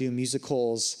Broadway, do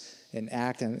musicals and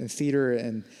act and theater,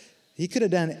 and he could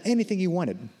have done anything he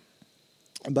wanted.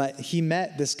 But he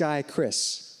met this guy,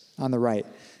 Chris, on the right.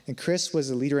 And Chris was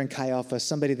a leader in Chi Alpha,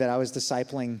 somebody that I was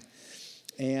discipling.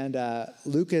 And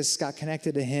Lucas got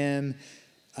connected to him.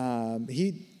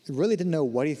 He really didn't know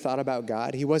what he thought about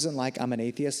God. He wasn't like, I'm an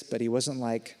atheist, but he wasn't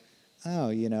like,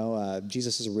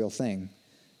 Jesus is a real thing.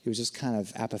 He was just kind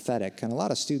of apathetic. And a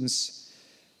lot of students,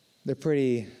 they're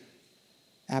pretty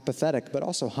apathetic, but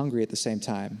also hungry at the same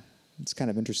time. It's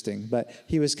kind of interesting. But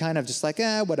he was kind of just like,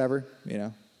 whatever,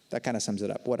 that kind of sums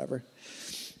it up, whatever.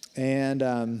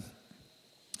 And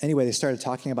anyway, they started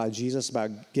talking about Jesus, about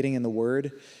getting in the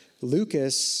Word.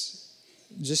 Lucas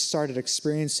just started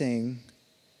experiencing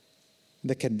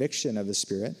the conviction of the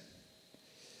Spirit.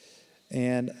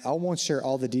 And I won't share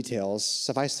all the details.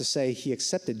 Suffice to say, he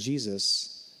accepted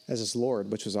Jesus as his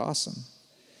Lord, which was awesome,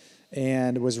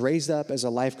 and was raised up as a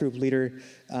life group leader.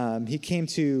 He came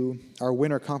to our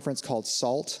winter conference called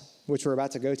SALT, which we're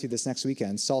about to go to this next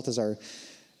weekend. SALT is our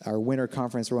winter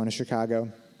conference. We're going to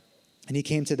Chicago. And he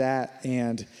came to that,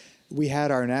 and we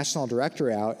had our national director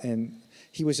out, and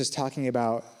he was just talking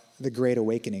about the Great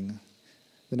Awakening,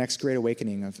 the next Great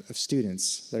Awakening of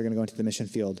students that are going to go into the mission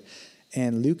field.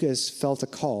 And Lucas felt a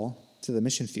call to the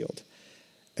mission field.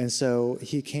 And so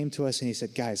he came to us and he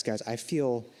said, guys, I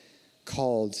feel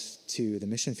called to the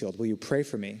mission field. Will you pray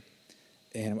for me?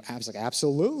 And I was like,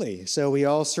 absolutely. So we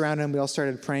all surrounded him. We all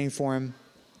started praying for him.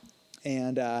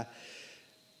 And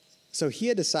so he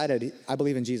had decided, I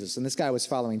believe in Jesus. And this guy was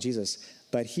following Jesus.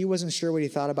 But he wasn't sure what he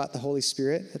thought about the Holy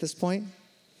Spirit at this point.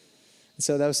 And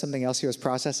so that was something else he was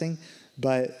processing.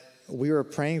 But we were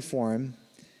praying for him.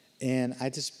 And I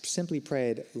just simply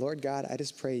prayed, Lord God, I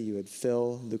just pray you would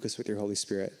fill Lucas with your Holy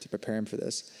Spirit to prepare him for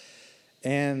this.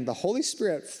 And the Holy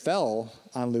Spirit fell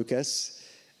on Lucas.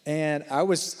 And I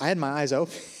had my eyes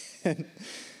open,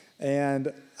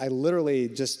 and I literally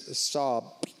just saw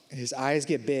his eyes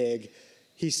get big.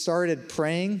 He started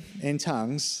praying in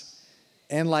tongues,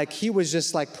 and like he was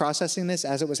just like processing this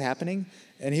as it was happening.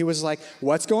 And he was like,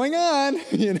 what's going on?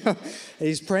 And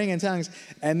he's praying in tongues.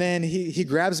 And then he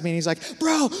grabs me and he's like,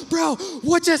 bro,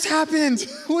 what just happened?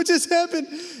 What just happened?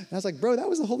 And I was like, bro, that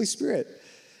was the Holy Spirit.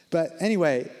 But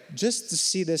anyway, just to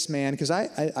see this man, because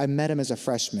I met him as a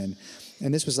freshman.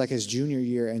 And this was like his junior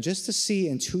year. And just to see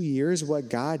in 2 years what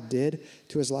God did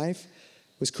to his life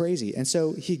was crazy. And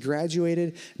so he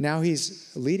graduated. Now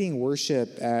he's leading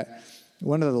worship at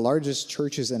one of the largest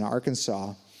churches in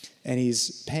Arkansas. And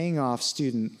he's paying off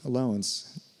student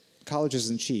loans. College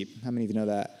isn't cheap. How many of you know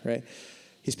that, right?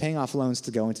 He's paying off loans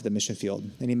to go into the mission field.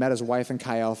 And he met his wife in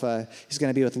Chi Alpha. He's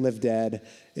going to be with Live Dead.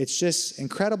 It's just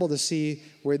incredible to see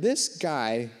where this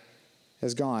guy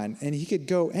has gone. And he could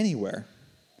go anywhere.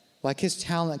 Like his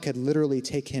talent could literally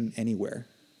take him anywhere.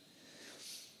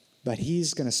 But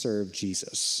he's going to serve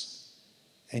Jesus.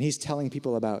 And he's telling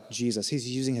people about Jesus. He's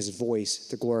using his voice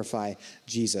to glorify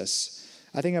Jesus.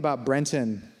 I think about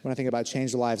Brenton when I think about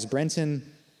Changed Lives.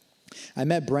 I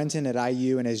met Brenton at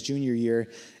IU in his junior year,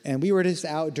 and we were just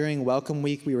out during Welcome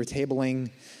Week. We were tabling,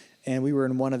 and we were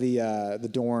in one of the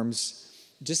dorms,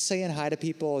 just saying hi to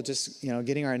people, just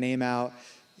getting our name out,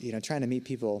 trying to meet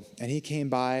people. And he came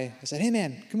by. I said, "Hey,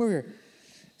 man, come over here."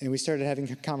 And we started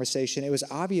having a conversation. It was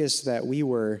obvious that we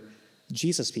were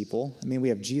Jesus people. I mean, we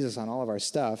have Jesus on all of our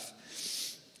stuff.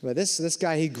 But this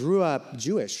guy, he grew up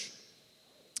Jewish,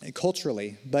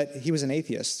 culturally, but he was an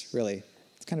atheist, really.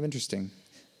 It's kind of interesting.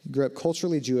 He grew up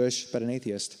culturally Jewish, but an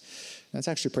atheist. That's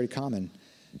actually pretty common.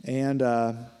 And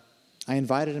I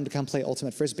invited him to come play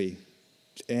Ultimate Frisbee.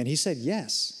 And he said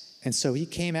yes. And so he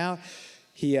came out.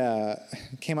 He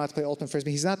came out to play Ultimate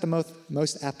Frisbee. He's not the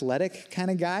most athletic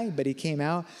kind of guy, but he came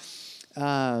out.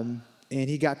 And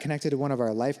he got connected to one of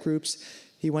our life groups.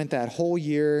 He went that whole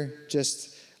year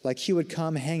just like he would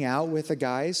come hang out with the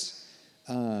guys,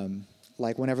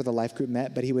 like whenever the life group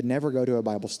met, but he would never go to a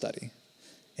Bible study.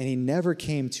 And he never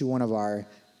came to one of our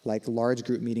like large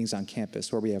group meetings on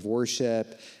campus where we have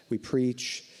worship, we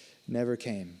preach. Never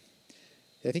came.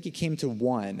 I think he came to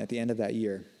one at the end of that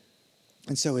year.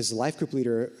 And so his life group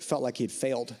leader felt like he'd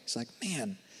failed. He's like,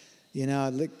 man,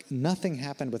 nothing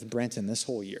happened with Brenton this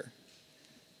whole year.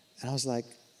 And I was like,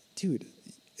 dude,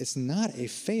 it's not a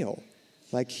fail.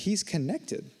 Like, he's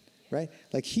connected, right?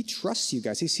 Like, he trusts you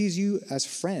guys. He sees you as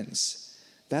friends.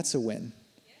 That's a win,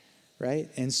 right?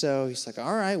 And so he's like,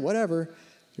 all right, whatever,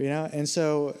 And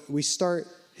so we start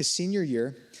his senior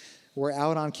year. We're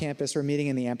out on campus. We're meeting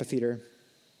in the amphitheater.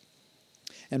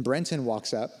 And Brenton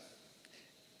walks up,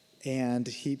 and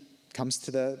he comes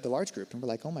to the large group. And we're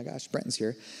like, oh, my gosh, Brenton's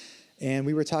here. And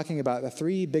we were talking about the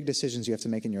 3 big decisions you have to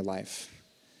make in your life.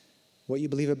 What you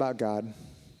believe about God,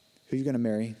 who you're going to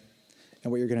marry,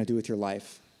 and what you're going to do with your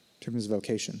life in terms of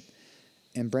vocation.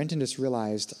 And Brenton just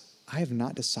realized, I have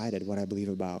not decided what I believe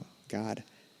about God.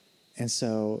 And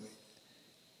so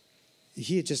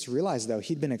he had just realized, though,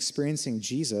 he'd been experiencing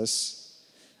Jesus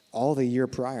all the year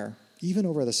prior, even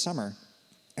over the summer.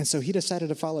 And so he decided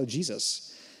to follow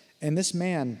Jesus. And this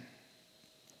man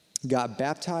got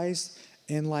baptized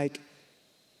in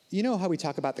how we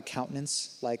talk about the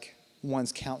countenance, like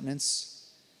one's countenance?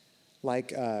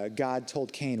 Like God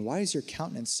told Cain, why is your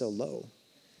countenance so low?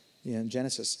 In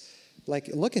Genesis. Like,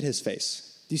 look at his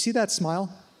face. Do you see that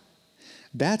smile?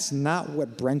 That's not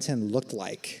what Brenton looked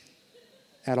like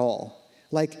at all.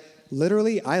 Like,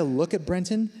 literally, I look at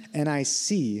Brenton and I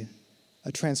see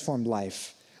a transformed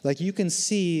life. Like, you can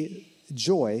see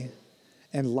joy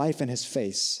and life in his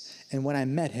face. And when I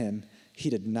met him,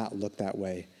 he did not look that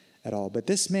way at all. But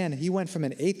this man, he went from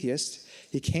an atheist,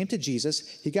 he came to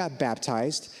Jesus, he got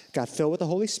baptized, got filled with the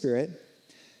Holy Spirit,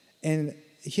 and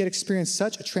he had experienced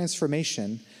such a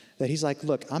transformation that he's like,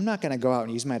 look, I'm not going to go out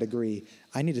and use my degree.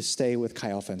 I need to stay with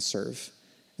Chi Alpha and serve.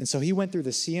 And so he went through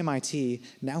the CMIT.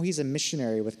 Now he's a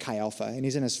missionary with Chi Alpha, and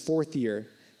he's in his 4th year.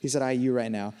 He's at IU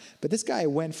right now. But this guy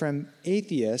went from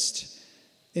atheist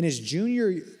in his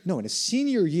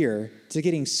senior year to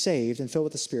getting saved and filled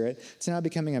with the Spirit to now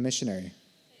becoming a missionary.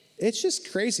 It's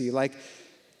just crazy. Like,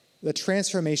 the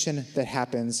transformation that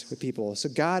happens with people. So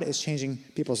God is changing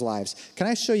people's lives. Can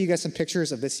I show you guys some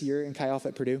pictures of this year in Chi Alpha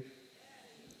at Purdue?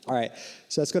 All right,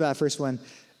 so let's go to that first one.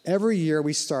 Every year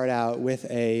we start out with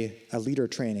a leader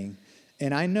training.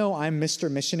 And I know I'm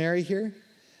Mr. Missionary here,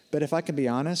 but if I can be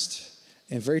honest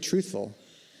and very truthful,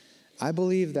 I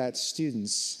believe that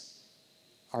students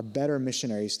are better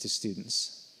missionaries to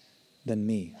students than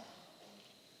me.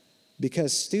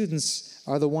 Because students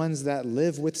are the ones that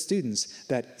live with students,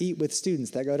 that eat with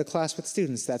students, that go to class with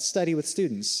students, that study with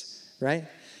students, right?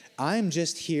 I'm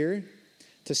just here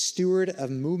to steward a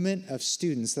movement of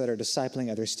students that are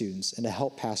discipling other students and to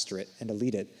help pastor it and to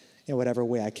lead it in whatever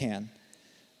way I can,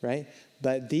 right?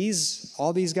 But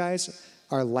all these guys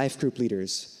are life group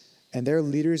leaders, and they're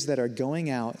leaders that are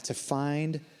going out to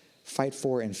find, fight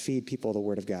for, and feed people the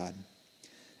Word of God.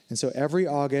 And so every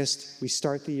August, we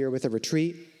start the year with a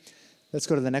retreat. Let's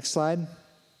go to the next slide.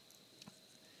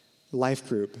 Life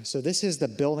group. So this is the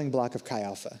building block of Chi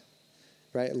Alpha,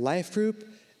 right? Life group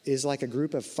is like a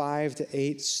group of 5 to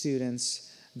 8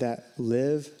 students that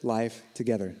live life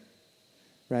together,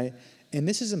 right? And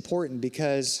this is important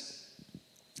because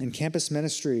in campus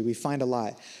ministry, we find a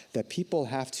lot that people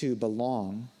have to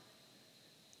belong.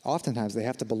 Oftentimes, they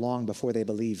have to belong before they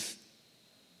believe,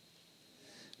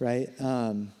 right?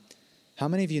 How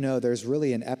many of you know there's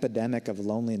really an epidemic of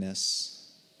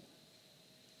loneliness?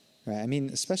 Right? I mean,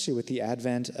 especially with the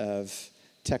advent of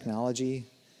technology,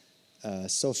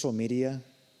 social media.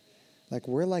 Like,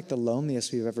 we're like the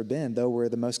loneliest we've ever been, though we're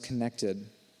the most connected,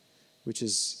 which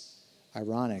is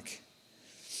ironic.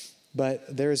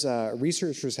 But there's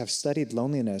researchers have studied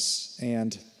loneliness,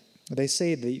 and they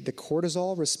say the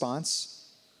cortisol response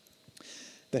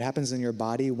that happens in your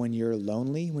body when you're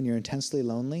lonely, when you're intensely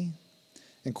lonely.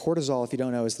 And cortisol, if you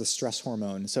don't know, is the stress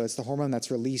hormone. So it's the hormone that's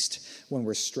released when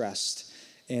we're stressed,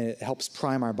 and it helps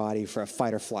prime our body for a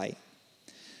fight or flight.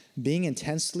 Being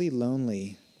intensely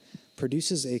lonely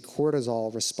produces a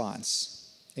cortisol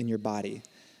response in your body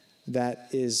that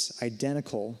is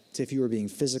identical to if you were being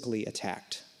physically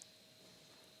attacked.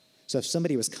 So if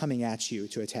somebody was coming at you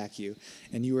to attack you,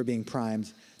 and you were being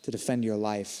primed to defend your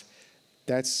life,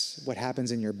 that's what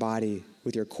happens in your body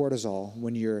with your cortisol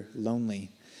when you're lonely.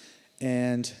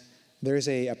 And there's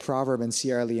a proverb in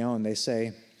Sierra Leone. They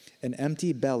say, an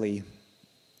empty belly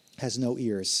has no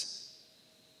ears.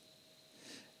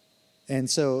 And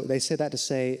so they say that to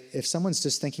say, if someone's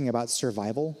just thinking about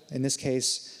survival, in this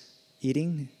case,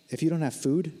 eating, if you don't have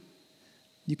food,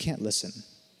 you can't listen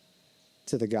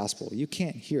to the gospel. You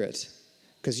can't hear it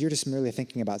because you're just merely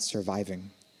thinking about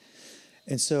surviving.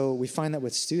 And so we find that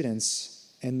with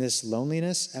students in this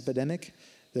loneliness epidemic,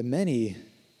 that many,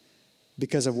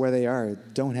 because of where they are,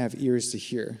 don't have ears to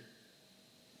hear.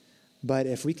 But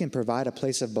if we can provide a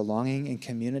place of belonging and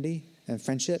community and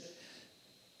friendship,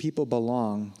 people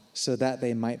belong so that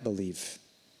they might believe.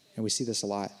 And we see this a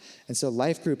lot. And so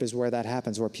life group is where that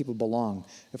happens, where people belong.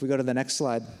 If we go to the next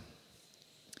slide,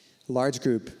 large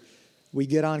group. We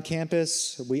get on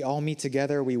campus, we all meet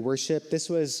together, we worship. This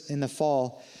was in the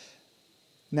fall.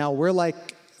 Now, we're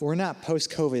not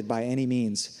post-COVID by any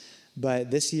means,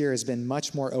 but this year has been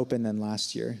much more open than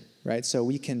last year, right? So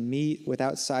we can meet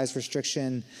without size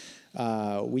restriction.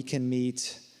 We can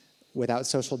meet without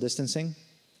social distancing.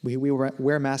 We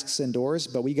wear masks indoors,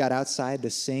 but we got outside to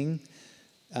sing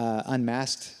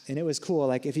unmasked, and it was cool.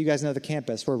 Like, if you guys know the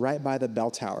campus, we're right by the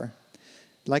bell tower.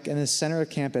 Like in the center of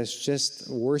campus, just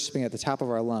worshiping at the top of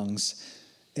our lungs.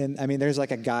 And I mean, there's like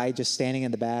a guy just standing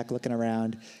in the back looking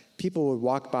around. People would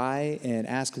walk by and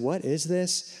ask, what is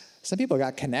this? Some people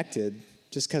got connected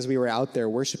just because we were out there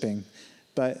worshiping.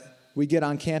 But we get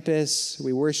on campus,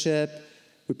 we worship,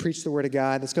 we preach the Word of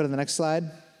God. Let's go to the next slide.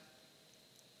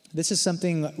 This is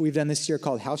something we've done this year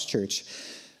called House Church.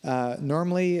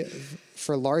 Normally,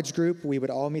 for a large group, we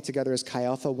would all meet together as Chi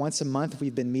Alpha. Once a month,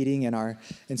 we've been meeting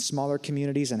in smaller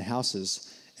communities and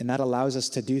houses. And that allows us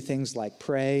to do things like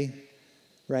pray,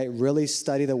 right? Really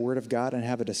study the Word of God and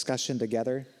have a discussion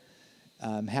together.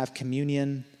 Have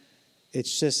communion.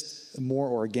 It's just more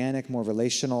organic, more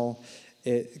relational.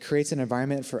 It creates an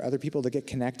environment for other people to get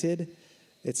connected.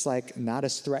 It's like not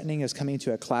as threatening as coming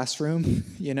to a classroom,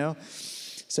 you know?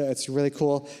 So it's really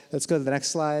cool. Let's go to the next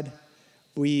slide.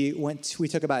 We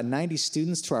took about 90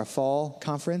 students to our fall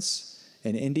conference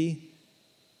in Indy.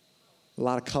 A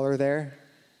lot of color there.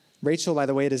 Rachel, by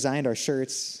the way, designed our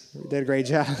shirts. Did a great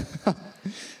job.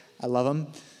 I love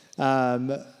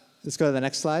them. Let's go to the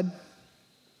next slide.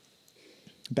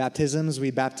 Baptisms.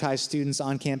 We baptize students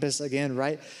on campus again,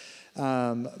 right?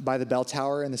 by the bell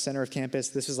tower in the center of campus.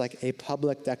 This was like a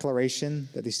public declaration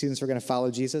that these students were going to follow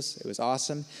Jesus. It was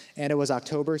awesome. And it was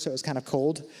October, so it was kind of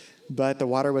cold, but the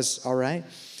water was all right.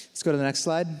 Let's go to the next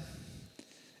slide.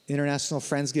 International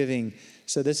Friendsgiving.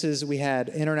 So we had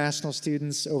international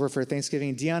students over for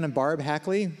Thanksgiving. Dion and Barb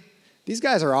Hackley. These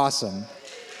guys are awesome.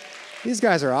 These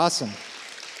guys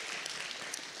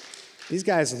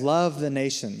love the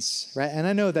nations, right? And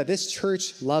I know that this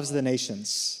church loves the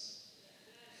nations.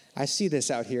 I see this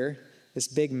out here, this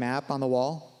big map on the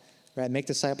wall, right? Make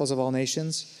disciples of all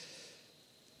nations.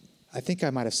 I think I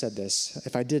might have said this.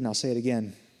 If I didn't, I'll say it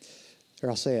again. Or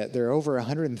I'll say it. There are over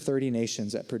 130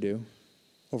 nations at Purdue,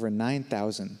 over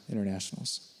 9,000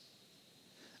 internationals.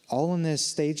 All in this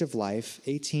stage of life,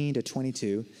 18 to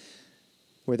 22,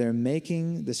 where they're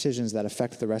making decisions that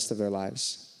affect the rest of their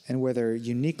lives and where they're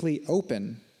uniquely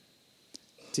open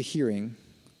to hearing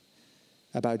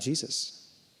about Jesus.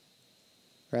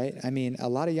 Right? I mean, a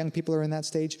lot of young people are in that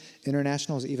stage.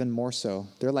 Internationals even more so.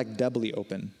 They're like doubly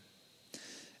open.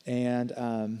 And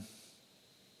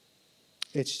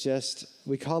it's just,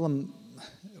 we call them,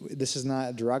 this is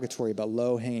not derogatory, but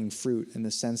low-hanging fruit in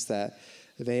the sense that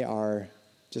they are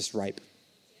just ripe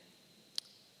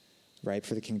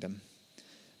for the kingdom.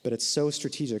 But it's so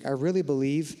strategic. I really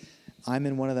believe I'm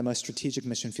in one of the most strategic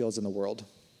mission fields in the world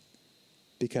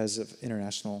because of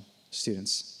international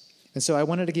students. And so I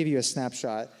wanted to give you a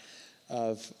snapshot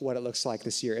of what it looks like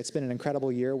this year. It's been an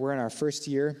incredible year. We're in our first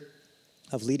year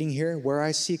of leading here. Where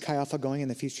I see Chi Alpha going in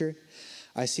the future,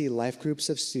 I see life groups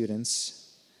of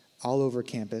students all over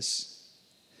campus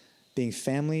being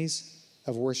families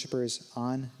of worshipers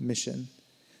on mission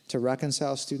to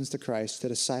reconcile students to Christ, to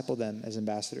disciple them as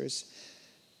ambassadors,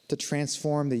 to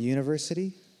transform the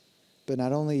university, but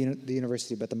not only the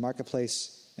university, but the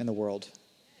marketplace and the world.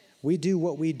 We do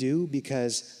what we do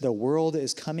because the world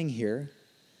is coming here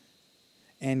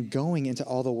and going into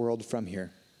all the world from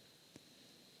here.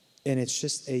 And it's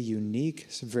just a unique,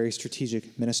 very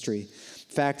strategic ministry.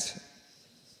 In fact,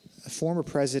 a former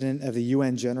president of the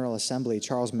UN General Assembly,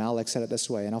 Charles Malik, said it this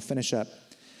way, and I'll finish up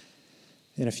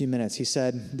in a few minutes. He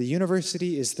said, "The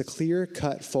university is the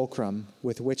clear-cut fulcrum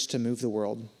with which to move the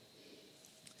world.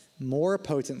 More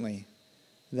potently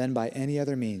than by any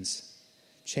other means,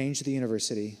 change the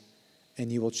university,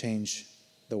 and you will change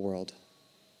the world."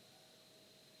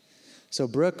 So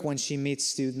Brooke, when she meets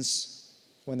students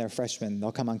when they're freshmen,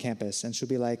 they'll come on campus, and she'll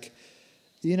be like,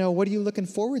 what are you looking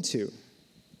forward to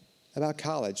about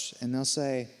college? And they'll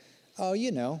say,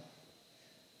 the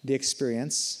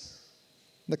experience,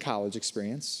 the college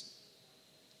experience.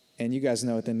 And you guys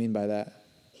know what they mean by that.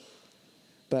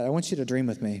 But I want you to dream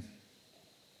with me.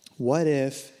 What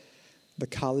if the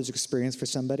college experience for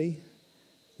somebody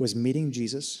was meeting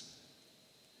Jesus,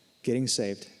 getting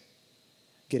saved,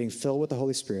 getting filled with the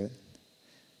Holy Spirit,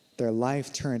 their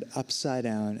life turned upside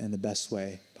down in the best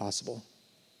way possible?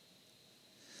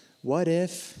 What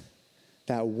if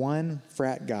that one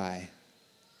frat guy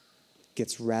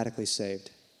gets radically saved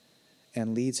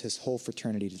and leads his whole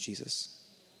fraternity to Jesus?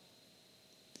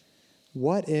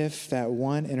 What if that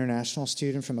one international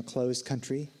student from a closed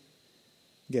country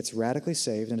gets radically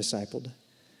saved and discipled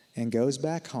and goes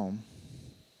back home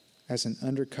as an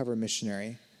undercover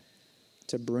missionary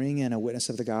to bring in a witness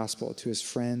of the gospel to his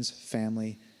friends,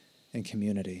 family, and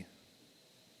community?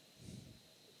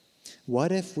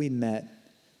 What if we met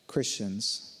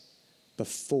Christians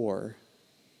before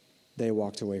they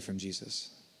walked away from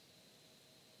Jesus?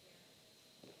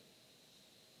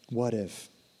 What if?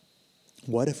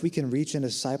 What if we can reach and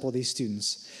disciple these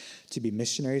students to be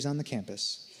missionaries on the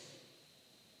campus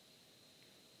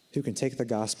who can take the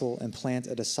gospel and plant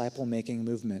a disciple-making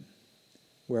movement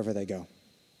wherever they go?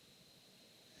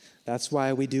 That's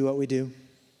why we do what we do.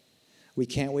 We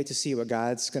can't wait to see what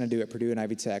God's going to do at Purdue and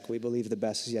Ivy Tech. We believe the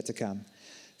best is yet to come.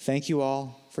 Thank you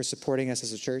all for supporting us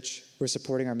as a church. We're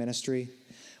supporting our ministry.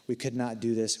 We could not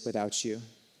do this without you.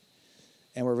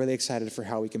 And we're really excited for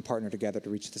how we can partner together to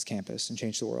reach this campus and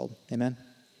change the world. Amen?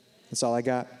 That's all I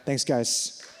got. Thanks,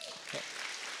 guys.